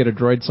Carrie's trying to get a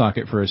droid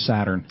socket for his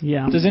Saturn.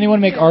 Yeah. Does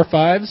anyone make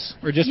R5s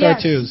or just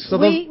Yes. R2s? So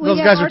We those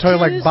have guys are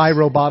totally R2s. like buy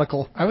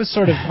robotical. I was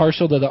sort of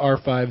partial to the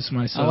R5s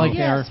myself. I like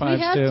Yes, the we R5s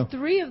have too.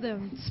 3 of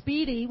them.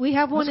 Speedy. We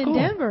have one That's in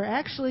cool. Denver.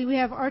 Actually, we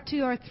have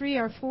R2, R3,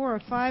 R4,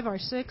 R5,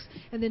 R6,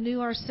 and the new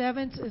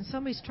R7s. And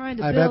somebody's trying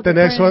to I build. bet the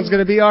next one's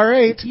going to be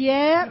R8.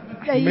 Yeah.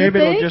 You Maybe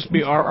think? it'll just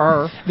be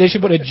RR. They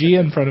should put a G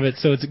in front of it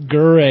so it's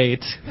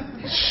great.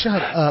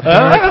 Shut up,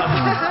 Eric.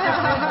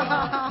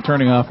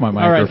 Turning off my All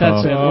right,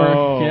 microphone. that's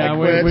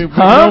it. We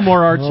Huh? no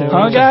more R2.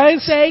 Huh,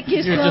 guys? Thank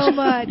you You're so just,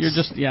 much. You're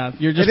just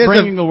It is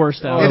bringing a- the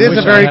worst out. It I is wish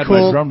a very I had my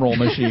cool drum roll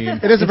machine.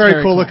 It is a It's very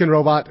very cool cool. looking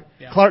robot.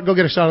 Clark, go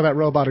get a shot of that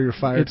robot or you're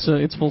fired.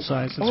 It's full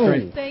size. It's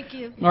great. Thank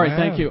you. All right,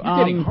 thank you. You're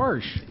getting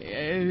harsh.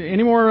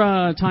 Any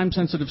more time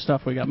sensitive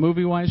stuff we got?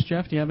 Movie wise,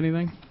 Jeff, do you have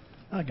anything?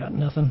 I got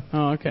nothing.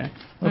 Oh, okay.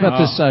 What about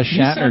this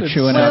Shatner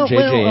chewing out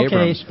J.J. okay.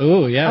 Abrams?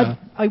 Oh, yeah.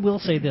 I will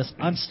say this.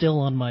 I'm still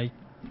on my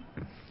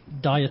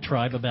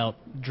diatribe about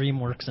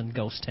DreamWorks and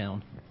Ghost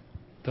Town.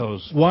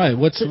 Why?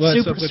 What's up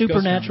with Ghost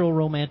Supernatural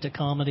romantic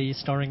comedy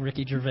starring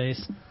Ricky Gervais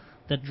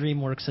that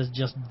DreamWorks has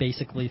just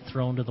basically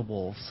thrown to the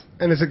wolves.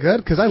 And is it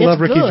good? Because I It's love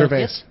Ricky good.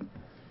 Gervais.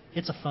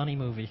 It's a funny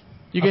movie.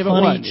 You a gave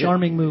funny, it what?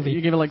 charming movie.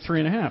 You gave it like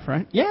 3.5,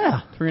 right?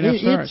 Yeah. 3.5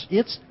 stars.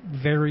 It's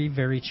very,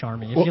 very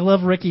charming. If Well- you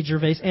love Ricky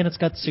Gervais, and it's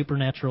got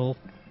supernatural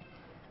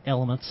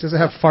elements. Does it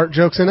have fart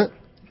jokes in it?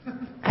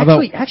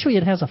 Actually,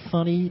 it has a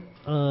funny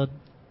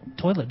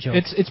toilet joke.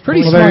 It's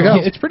pretty Well, there you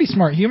smart. go. It's pretty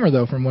smart humor,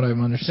 though, from what I'm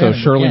So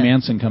understanding. Shirley Yeah.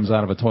 Manson comes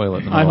out of a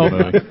toilet in the I middle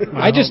hope. of the movie.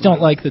 I just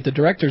don't like that the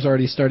director's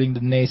already starting to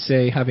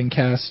naysay having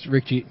cast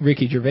Ricky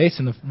Gervais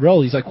in the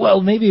role. He's like, well,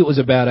 maybe it was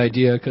a bad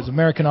idea because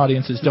American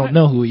audiences don't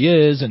know who he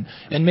is, and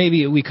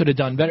maybe we could have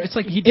done better. It's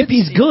like, if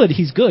he's good,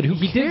 he's good. Who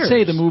He cares? did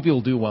say the movie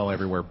will do well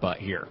everywhere but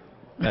here.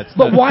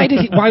 But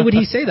why would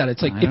he say that?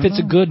 It's like, I if don't it's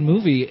a know. good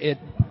movie, it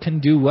can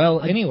do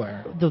well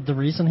anywhere. The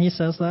reason he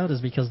says that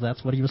is because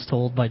that's what he was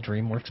told by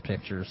DreamWorks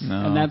Pictures.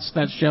 No. And that's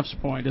Jeff's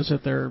point, is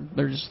that they're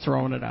just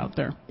throwing it out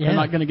there. Yeah. They're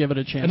not going to give it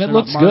a chance. And it They're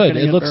looks not good.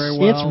 marketing It looks- very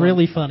well. It's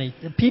really funny.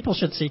 People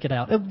should seek it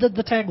out.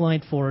 The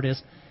tagline for it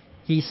is,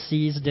 he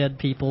sees dead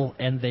people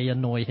and they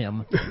annoy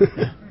him.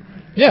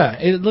 Yeah,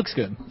 it looks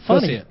good. Go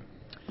Funny. see it.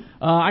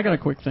 I got a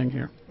quick thing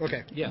here.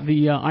 Okay. Yeah.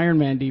 The Iron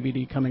Man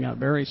DVD coming out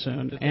very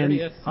soon. And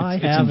I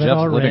it's have in it Jeff's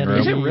already. living room.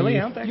 Is it really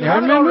out there? the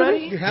Iron Man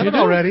movie? You have it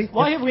already.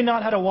 Why have we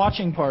not had a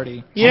watching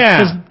party?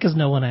 Yeah. Because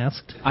no one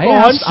asked. I I'm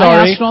asked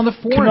sorry. on the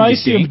forum. Can I you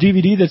see a see.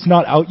 DVD that's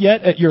not out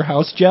yet at your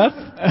house, Jeff?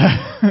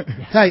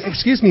 Hey,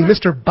 excuse me,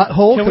 Mr.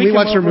 Butthole. Can we come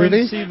watch your over and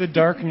movie? see The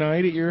Dark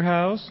Knight at your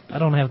house? I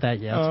don't have that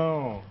yet.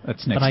 Oh.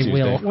 That's next But I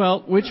Tuesday. will.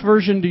 Well, which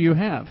version do you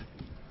have?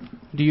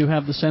 Do you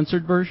have the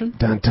censored version?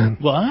 Dun dun.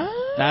 What?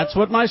 That's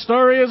what my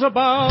story is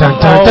about. Dun,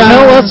 dun, dun.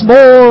 Tell us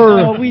more.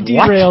 Oh, we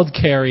derailed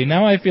Carrie.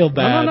 Now I feel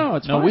bad. No,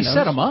 it's No, fine. we That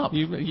set was- him up.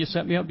 You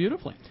set me up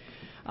beautifully.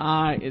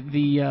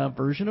 The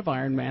version of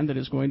Iron Man that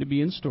is going to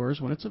be in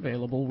stores when it's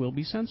available will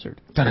be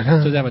censored. Dun, dun,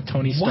 dun. Does it have a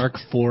Tony Stark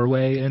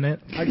four-way in it?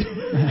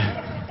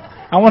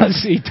 I want to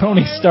see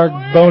Tony Stark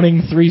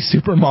boning 3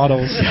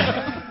 supermodels.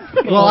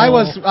 Well, I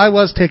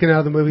was taken out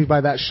of the movie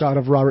by that shot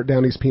of Robert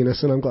Downey's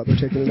penis, and I'm glad they're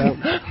taking it out.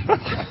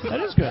 That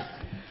is good.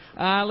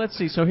 Let's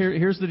see. So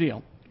here's the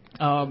deal.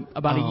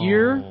 About a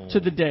year to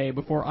the day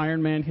before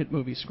Iron Man hit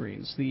movie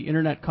screens, the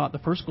internet caught the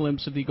first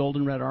glimpse of the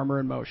Golden Red armor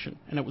in motion,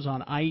 and it was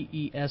on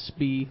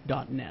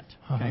IESB.net.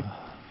 Okay?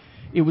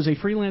 It was a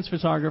freelance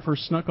photographer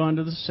snuck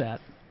onto the set,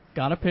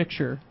 got a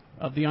picture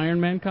of the Iron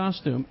Man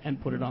costume,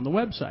 and put it on the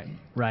website.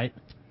 Right.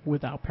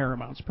 Without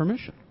Paramount's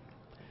permission.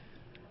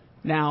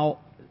 Now,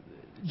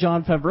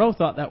 Jon Favreau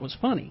thought that was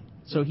funny,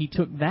 so he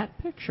took that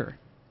picture,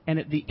 and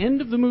at the end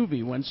of the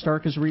movie, when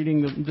Stark is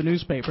reading the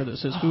newspaper that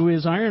says, "Who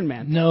is Iron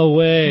Man?" No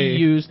way. He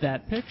used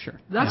that picture.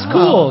 That's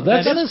cool.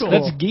 That That is is cool.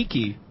 That's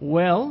geeky.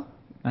 Well,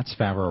 That's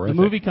Favreau. the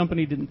movie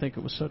company didn't think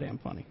it was so damn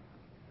funny.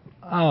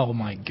 Oh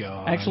my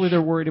god. Actually,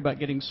 they're worried about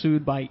getting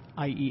sued by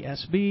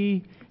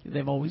IESB.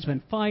 They've always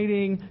been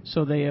fighting,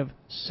 so they have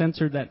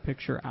censored that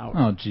picture out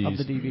Oh, of geez.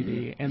 the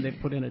DVD, and they've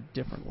put in a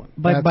different one.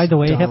 By the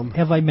way, dumb.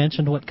 have I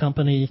mentioned what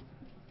company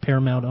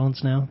Paramount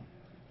owns now?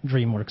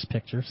 DreamWorks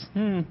Pictures.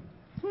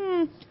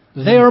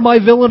 They are my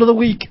villain of the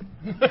week.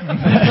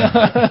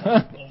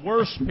 The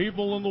worst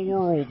people in the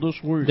world this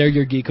week. They're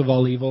your geek of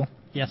all evil.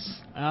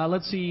 Yes.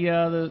 Let's see.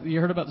 You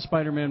heard about the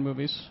Spider-Man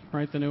movies,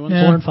 right? The new ones.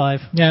 4 and 5.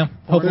 Yeah.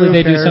 Hopefully Who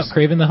they do cares? something.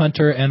 Craven the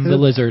Hunter and the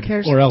Lizard,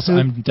 cares? or else Who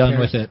I'm done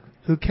cares? with it.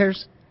 Who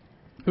cares?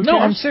 Who No,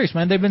 cares? I'm serious,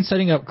 man. They've been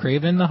setting up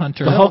Craven the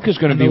Hunter. The Hulk is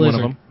going to and be the one of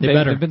Lizard. them. They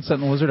better. They've been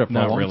setting the Lizard up for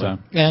Not a long really.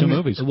 time. And 2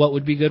 movies. what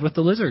would be good with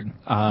the Lizard?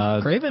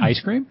 Craven.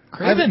 Ice cream?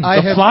 Craven. I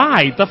have-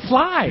 The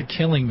Fly. You're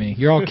killing me.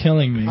 You're all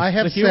killing me. I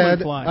have The human said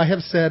fly. I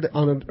have said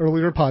on an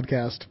earlier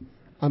podcast,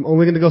 I'm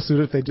only going to go see it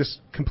if they just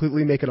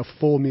completely make it a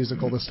full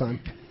musical this time.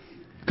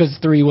 Because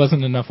 3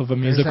 wasn't enough of a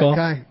There's musical.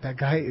 That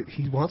guy,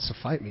 he wants to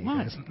fight me. What?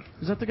 Guys.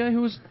 Is that the guy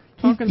who was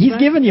talking He's smack?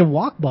 giving you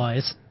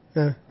walk-bys.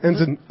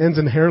 Ends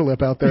in hair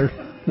lip out there.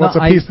 Wants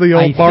a piece of the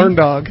old barn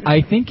dog.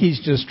 I think he's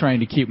just trying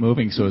to keep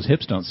moving so his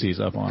hips don't seize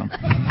up on him.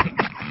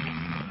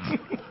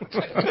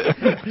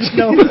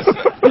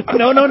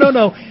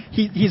 No.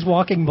 He's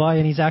walking by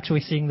and he's actually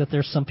seeing that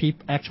there's some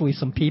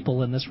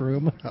people in this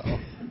room. Uh-oh.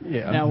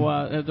 Yeah.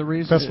 Now, the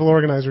reason... Festival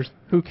organizers.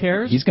 Who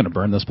cares? He's going to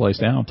burn this place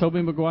down.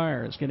 Tobey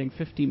Maguire is getting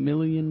 $50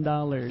 million.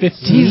 50?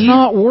 He's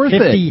not worth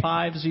 50. it.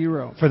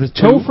 50. For the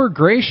Topher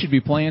Grace should be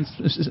playing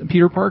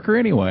Peter Parker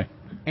anyway.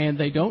 And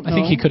they don't know. I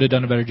think he could have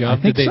done a better job.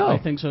 I think so. I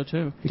think so,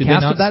 too. The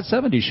cast of that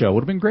 70s show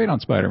would have been great on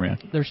Spider-Man.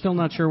 They're still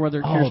not sure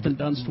whether Kirsten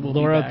Dunst will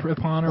Laura be back.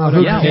 Prepon or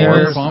whatever.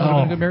 Laura Prepon would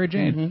have been Mary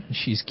Jane. Mm-hmm.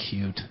 She's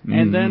cute.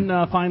 And then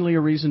finally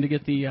a reason to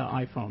get the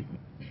iPhone.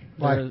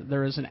 Why?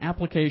 There is an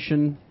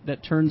application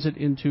that turns it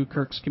into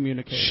Kirk's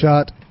communicator.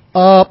 Shut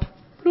up.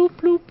 Bloop,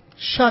 bloop.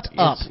 Shut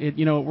up. It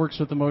works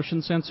with the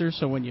motion sensor,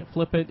 so when you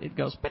flip it, it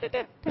goes...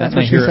 That's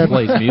when it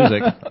plays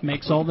music.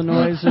 Makes all the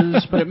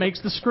noises, but it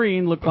makes the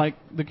screen look like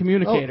the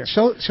communicator.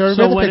 Show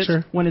everybody the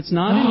picture. When it's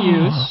not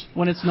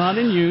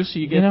in use,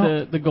 you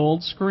get the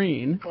gold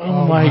screen.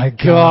 Oh my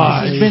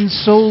God! This has been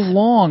so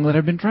long that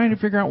I've been trying to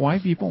figure out why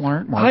people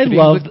aren't marketing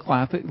with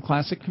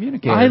classic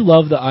communicator. I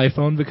love the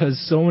iPhone because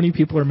so many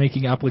people are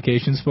making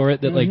applications for it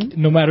that like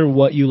no matter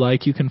what you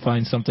like, you can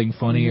find something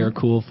funny or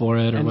cool for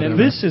it or whatever.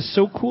 This is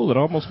so cool; it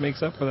almost makes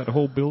up for that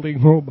whole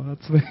building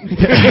robots thing.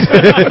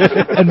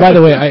 And by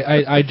the way,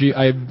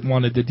 I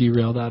wanted to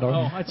derail that.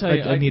 I tell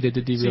you, I needed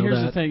to derail here's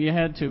that. the thing, you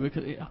had to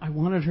because I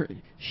wanted her.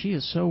 She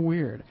is so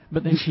weird,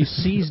 but then she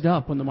seized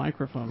up when the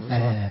microphone was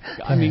on.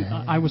 I mean,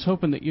 I was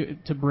hoping that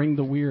to bring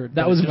the weird.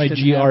 That was my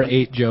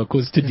GR8 joke,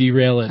 was to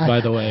derail it.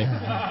 By the way,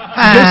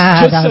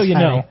 just so you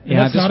know,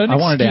 yeah, that's not an I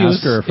wanted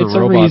excuse. to ask her if it's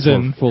her robots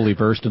were fully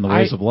versed in the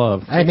ways of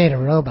love. I made a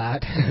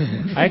robot.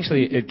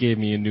 Actually, it gave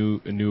me a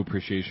new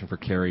appreciation for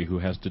Carrie, who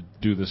has to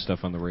do this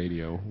stuff on the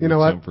radio. You know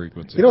what? Some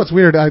frequency. You know what's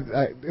weird?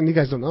 And you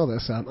guys don't know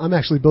this. I'm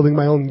actually building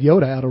my own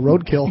Yoda out of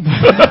roadkill.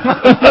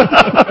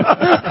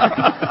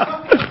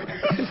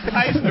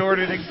 I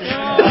snorted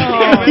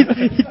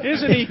again.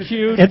 Isn't he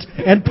cute?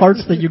 And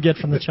parts that you get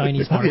from the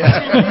Chinese market.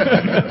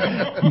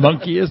 Yeah.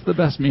 Monkey is the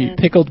best meat.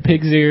 Pickled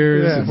pig's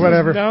ears. Yeah,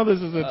 whatever. Now this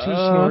is a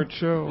two-snort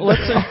show.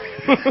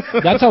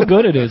 That's how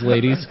good it is,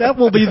 ladies. That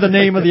will be the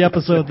name of the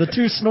episode, the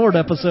Two Snort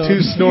episode.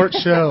 Two Snort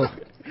show.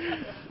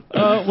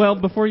 Well,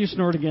 before you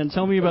snort again,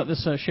 tell me about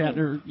this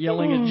Shatner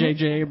yelling at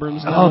J.J.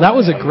 Abrams. Oh, that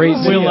was a great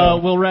video.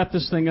 We'll wrap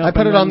this thing up. I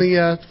put it on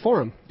the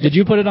forum. Did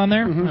you put it on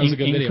there? That was a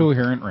good video.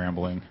 Incoherent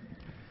rambling.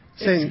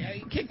 Saying,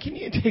 can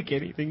you take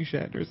anything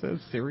Shatner says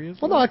seriously?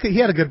 Well, no, he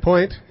had a good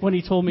point. When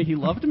he told me he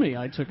loved me,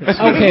 I took it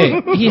seriously.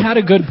 Okay, he had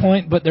a good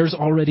point, but there's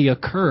already a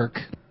Kirk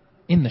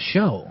in the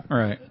show. All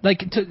right.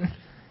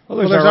 Well,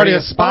 there's already a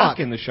Spock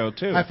in the show,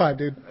 too. High five,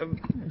 dude.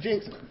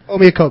 Jinx, owe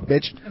me a Coke,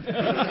 bitch.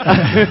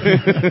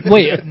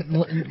 Wait,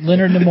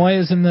 Leonard Nimoy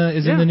is in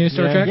the new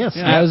Star Trek? Yes.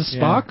 As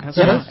Spock?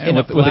 Yeah. In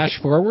a flash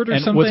forward or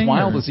something? What's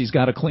wild is he's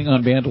got a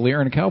Klingon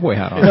bandolier and a cowboy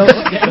hat on.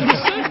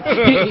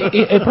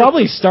 It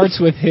probably starts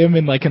with him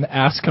in like an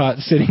ascot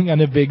sitting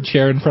on a big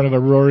chair in front of a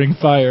roaring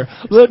fire.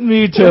 Let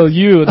me tell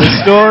you the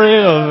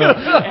story of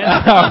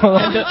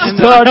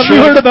Star Trek. Have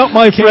you heard about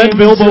my friend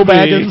Bilbo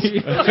Baggins?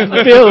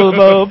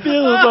 Bilbo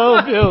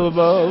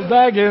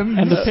Baggins.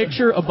 And the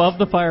picture above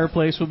the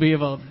fireplace will be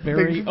of a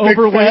very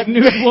overweight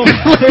nude woman.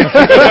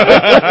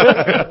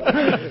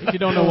 If you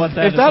don't know what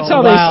that is. If that's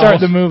how they start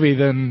the movie,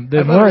 then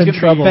we're in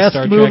trouble.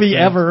 Best movie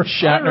ever.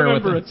 I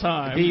remember a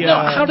time.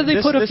 How do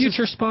they put a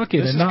future Spock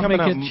in and not make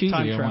it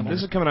cheesy?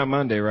 This is coming out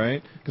Monday,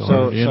 right?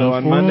 So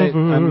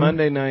on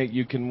Monday night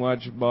you can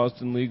watch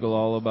Boston Legal,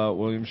 all about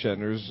William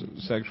Shatner's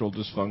sexual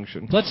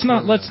dysfunction. Let's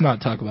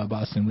not talk about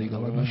Boston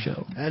Legal on the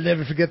show. I'll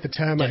never forget the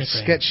time I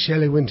sketched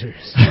Shelley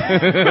Winters.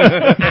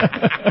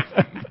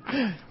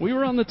 We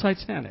were on the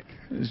Titanic.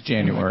 It was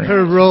January.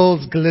 Her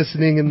rolls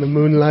glistening in the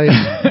moonlight.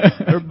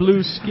 Her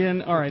blue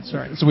skin. All right,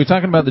 sorry. So we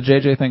talking about the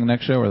JJ thing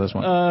next show or this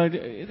one?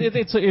 If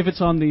it's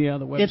on the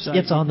website.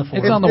 It's on the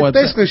forum. It's on the it's website.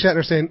 Basically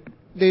Shatner saying,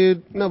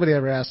 dude, nobody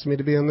ever asked me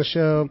to be on the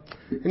show.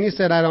 And you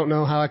said I don't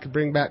know how I could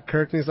bring back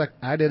Kirk. And he's like,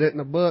 I did it in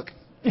a book,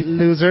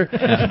 loser.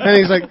 And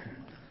he's like,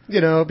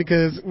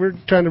 because we're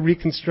trying to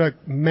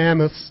reconstruct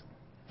mammoths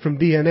from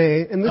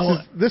DNA. And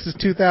this is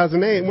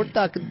 2008, and we're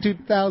talking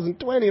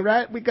 2020,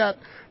 right? We got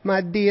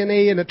my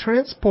DNA in a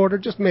transporter.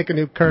 Just make a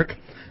new Kirk.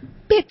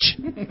 Bitch.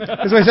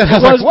 That's what I said.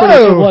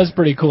 It was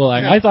pretty cool.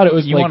 I thought it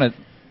was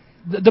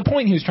the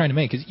point he was trying to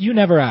make is you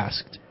never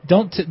asked.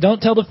 Don't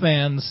tell the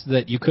fans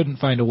that you couldn't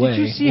find a way. Did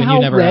you see when how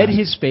you never red asked.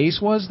 his face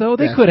was, though?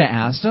 They could have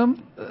asked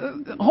him.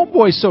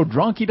 Homeboy's so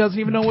drunk he doesn't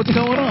even know what's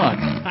going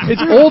on.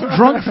 It's old,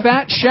 drunk,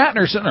 fat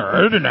Shatner sitting there.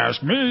 I didn't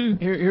ask me.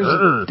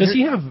 Does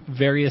he have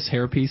various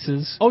hair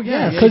pieces? Oh,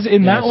 yeah. Because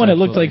in that one, it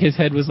looked like his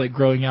head was like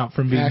growing out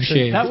from being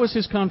shaved. That was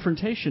his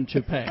confrontation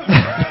toupee.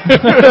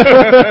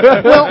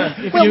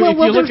 If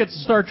you look at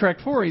Star Trek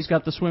 4, he's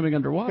got the swimming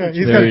underwater.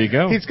 You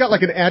go. He's got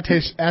like an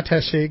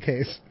attaché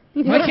case.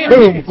 Why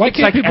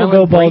can't people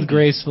go bald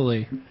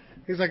gracefully?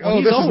 He's like, Well, oh,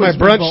 he's this is my always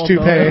been brunch bald,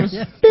 toupee. though. There's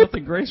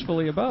nothing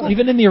gracefully about it.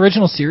 Even in the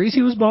original series,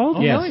 he was bald.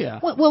 Oh, hell yeah.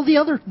 Well,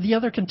 the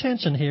other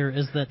contention here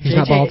is that He's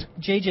not bald.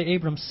 J.J.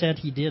 Abrams said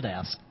he did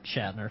ask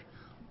Shatner,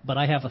 but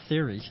I have a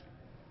theory.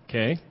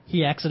 Okay.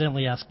 He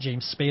accidentally asked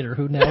James Spader,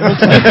 who now looks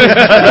like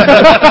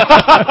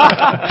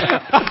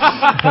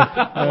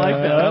I like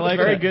that. I like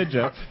Very that. good,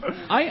 Jeff.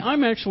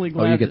 I'm actually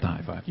glad. Oh, you get the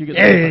high five. You get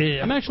the high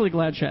five. I'm actually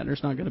glad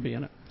Shatner's not going to be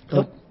in it.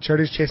 Oh,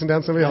 Charity's chasing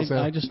down somebody else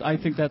now. I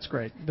think that's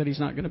great that he's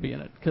not going to be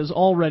in it because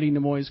already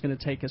Nimoy's going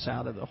to take us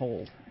out of the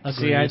whole.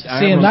 See,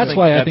 and that's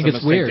why I think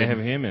it's weird to have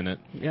him in it.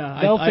 Yeah,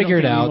 they'll figure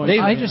it out.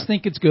 I just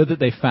think it's good that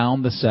they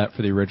found the set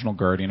for the original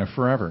Guardian of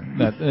Forever.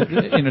 That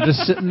just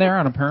sitting there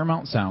on a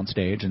Paramount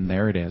soundstage, and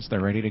there it is.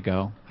 They're ready to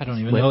go. I don't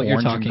even Lit know what you're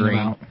orange and talking green.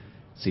 about.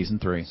 Season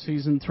 3.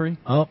 Season 3.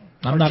 Oh,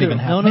 I'm Or not two. even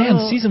No, happy. no, Man,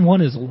 no. season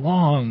 1 is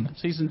long.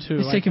 Season 2.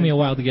 It's taking me a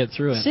while to get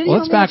through it. City Well,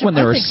 on it's the back Edge when of-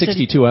 there I were think City-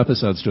 62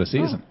 episodes to a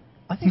season.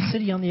 I think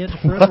City on the Edge of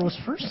Forever was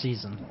first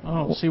season.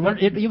 Oh, see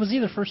what? It was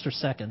either first or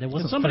second. It Can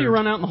wasn't. somebody third.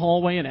 run out in the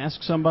hallway and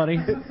ask somebody?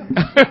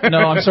 No,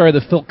 I'm sorry.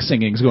 The Filk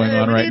singing's going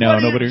on right now.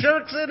 Nobody.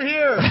 jerks in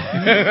here. City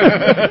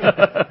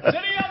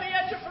on the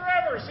Edge of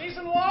Forever,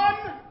 season 1.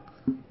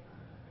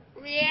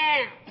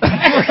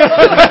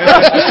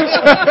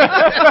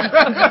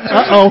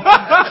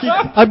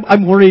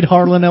 I'm worried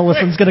Harlan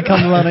Ellison's going to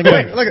come running.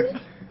 Look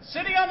at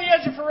City on the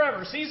Edge of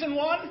Forever, season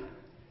 1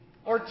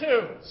 or 2.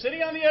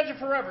 City on the Edge of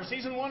Forever,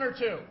 season 1 or 2.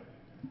 Do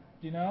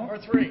you know? Or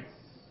 3.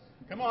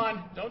 Come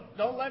on, don't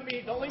leave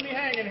me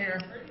hanging here.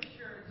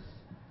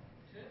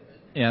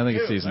 Yeah, I think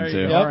it's season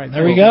 2. All right,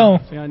 there we go.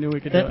 See, I knew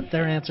we could do it.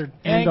 They're answered.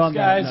 And on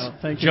guys. that note,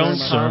 thank you Jones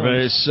very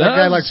much. Service. that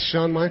guy likes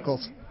Shawn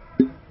Michaels.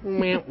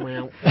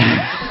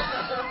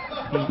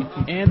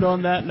 And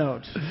on that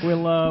note,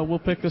 we'll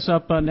pick this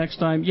up next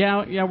time.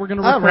 Yeah, we're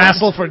gonna I record,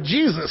 wrestle for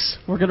Jesus.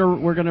 we're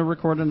gonna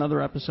record another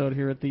episode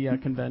here at the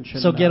convention.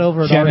 So get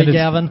over it Shannon, already,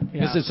 it's- Gavin.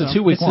 Yeah, It's a so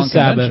 2-week-long it's a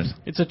Sabbath.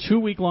 convention. It's a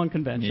 2-week-long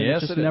convention. Yes,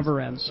 it just it is.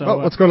 never ends. So Oh,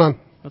 what's going on?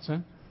 what's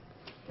that?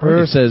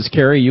 It says,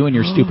 Carrie, you and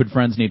your stupid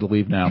friends need to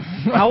leave now.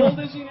 How old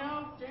is he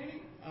now,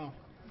 Janie? Oh,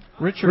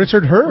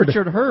 Richard Hurd.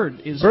 Richard Hurd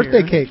is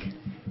Birthday here. cake.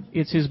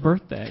 It's his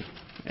birthday,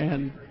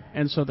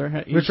 and so there.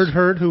 Richard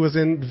Hurd, who was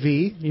in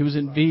V. He was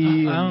in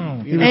V.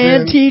 Oh. He was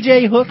And in-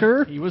 T.J.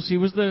 Hooker. He was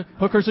the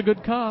Hooker's a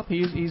good cop.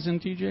 He's in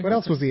TJ. What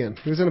else was he in?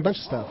 He was in a bunch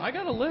of stuff. I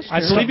got a list. I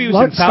here. believe he was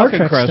Large in Star Falcon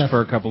Trek Crest stuff.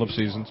 for a couple of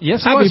seasons.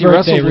 Yes, Happy he was. He birthday,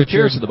 wrestled with Richard.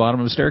 Pierce at the bottom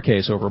of a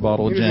staircase over a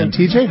bottle He of was in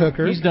gin. T.J.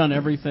 Hooker. He's done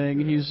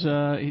everything. He's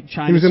China.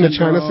 He was in the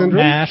China Syndrome?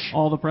 MASH.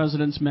 All the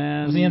President's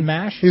Men. Was he in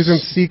MASH? He was in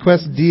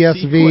Sequest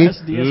DSV.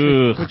 Sequest,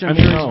 DSV, Ugh, which I I'm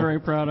don't sure he's know. very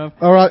proud of.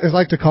 Or I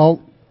like to call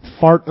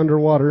fart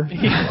underwater.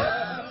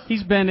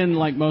 He's been in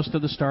like most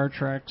of the Star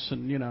Treks,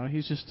 and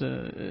he's just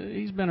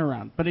he's been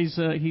around. But he's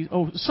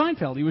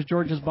Seinfeld. He was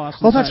George's boss.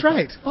 in Oh, that's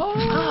Seinfeld. right. And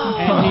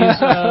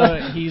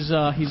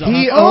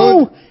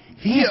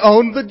He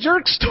owned the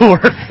jerk store.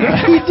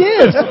 He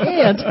did.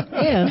 And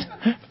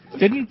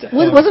Didn't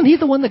wasn't he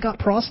the one that got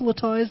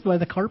proselytized by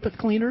the carpet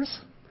cleaners?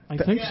 I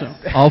think so.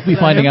 I'll be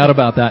finding out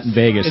about that in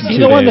Vegas Is in he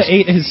 2 the one days. that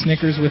ate his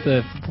Snickers with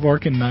a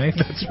fork and knife?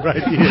 That's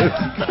right, he is.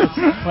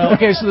 Well,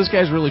 Okay, so this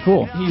guy's really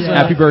cool. He's,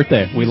 Happy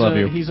birthday. We love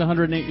you. He's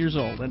 108 years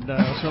old, and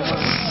so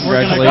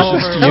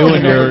Congratulations to you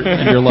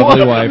and your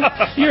lovely wife.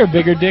 You're a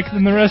bigger dick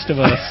than the rest of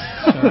us.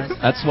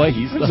 That's why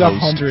he's the He's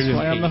host. 108. That's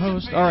why I'm the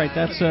host. All right,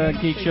 that's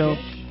Geek Show.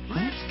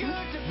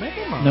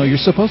 No, you're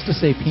supposed to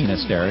say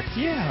penis, Derek.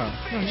 Yeah.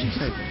 No, you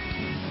say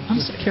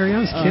Carrie, I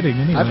was kidding.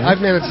 Anyway,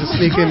 I've managed to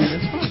sneak in.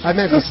 I've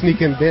managed to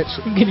sneak in, bitch.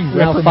 I'm getting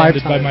now 5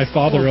 reprimanded by times. my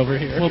father over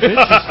here. Well,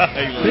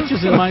 bitch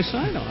is in my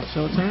sign off,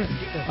 so it's all right.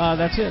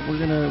 That's it. We'll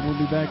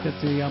be back at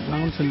the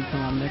Mountain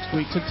Con next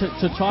week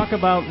to talk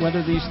about whether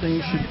these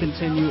things should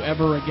continue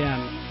ever again.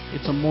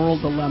 It's a moral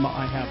dilemma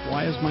I have.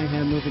 Why is my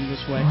hand moving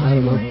this way? I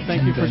don't know.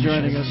 Thank you for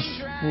joining us.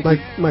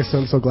 My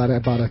son's so glad I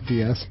bought a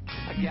DS.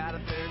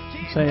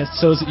 Say it.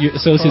 So is his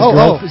Close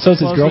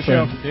the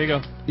girlfriend. show. There you go.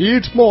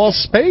 Eat more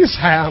space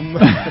ham.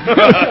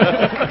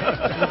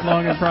 Live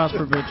long and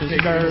prosper, bitches.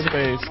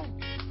 Space.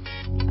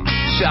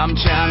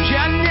 Sometimes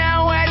you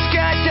know it's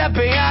good to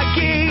be a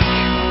geek.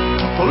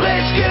 Well,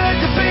 it's good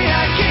to be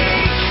a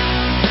geek.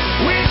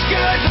 It's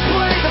good to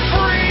play the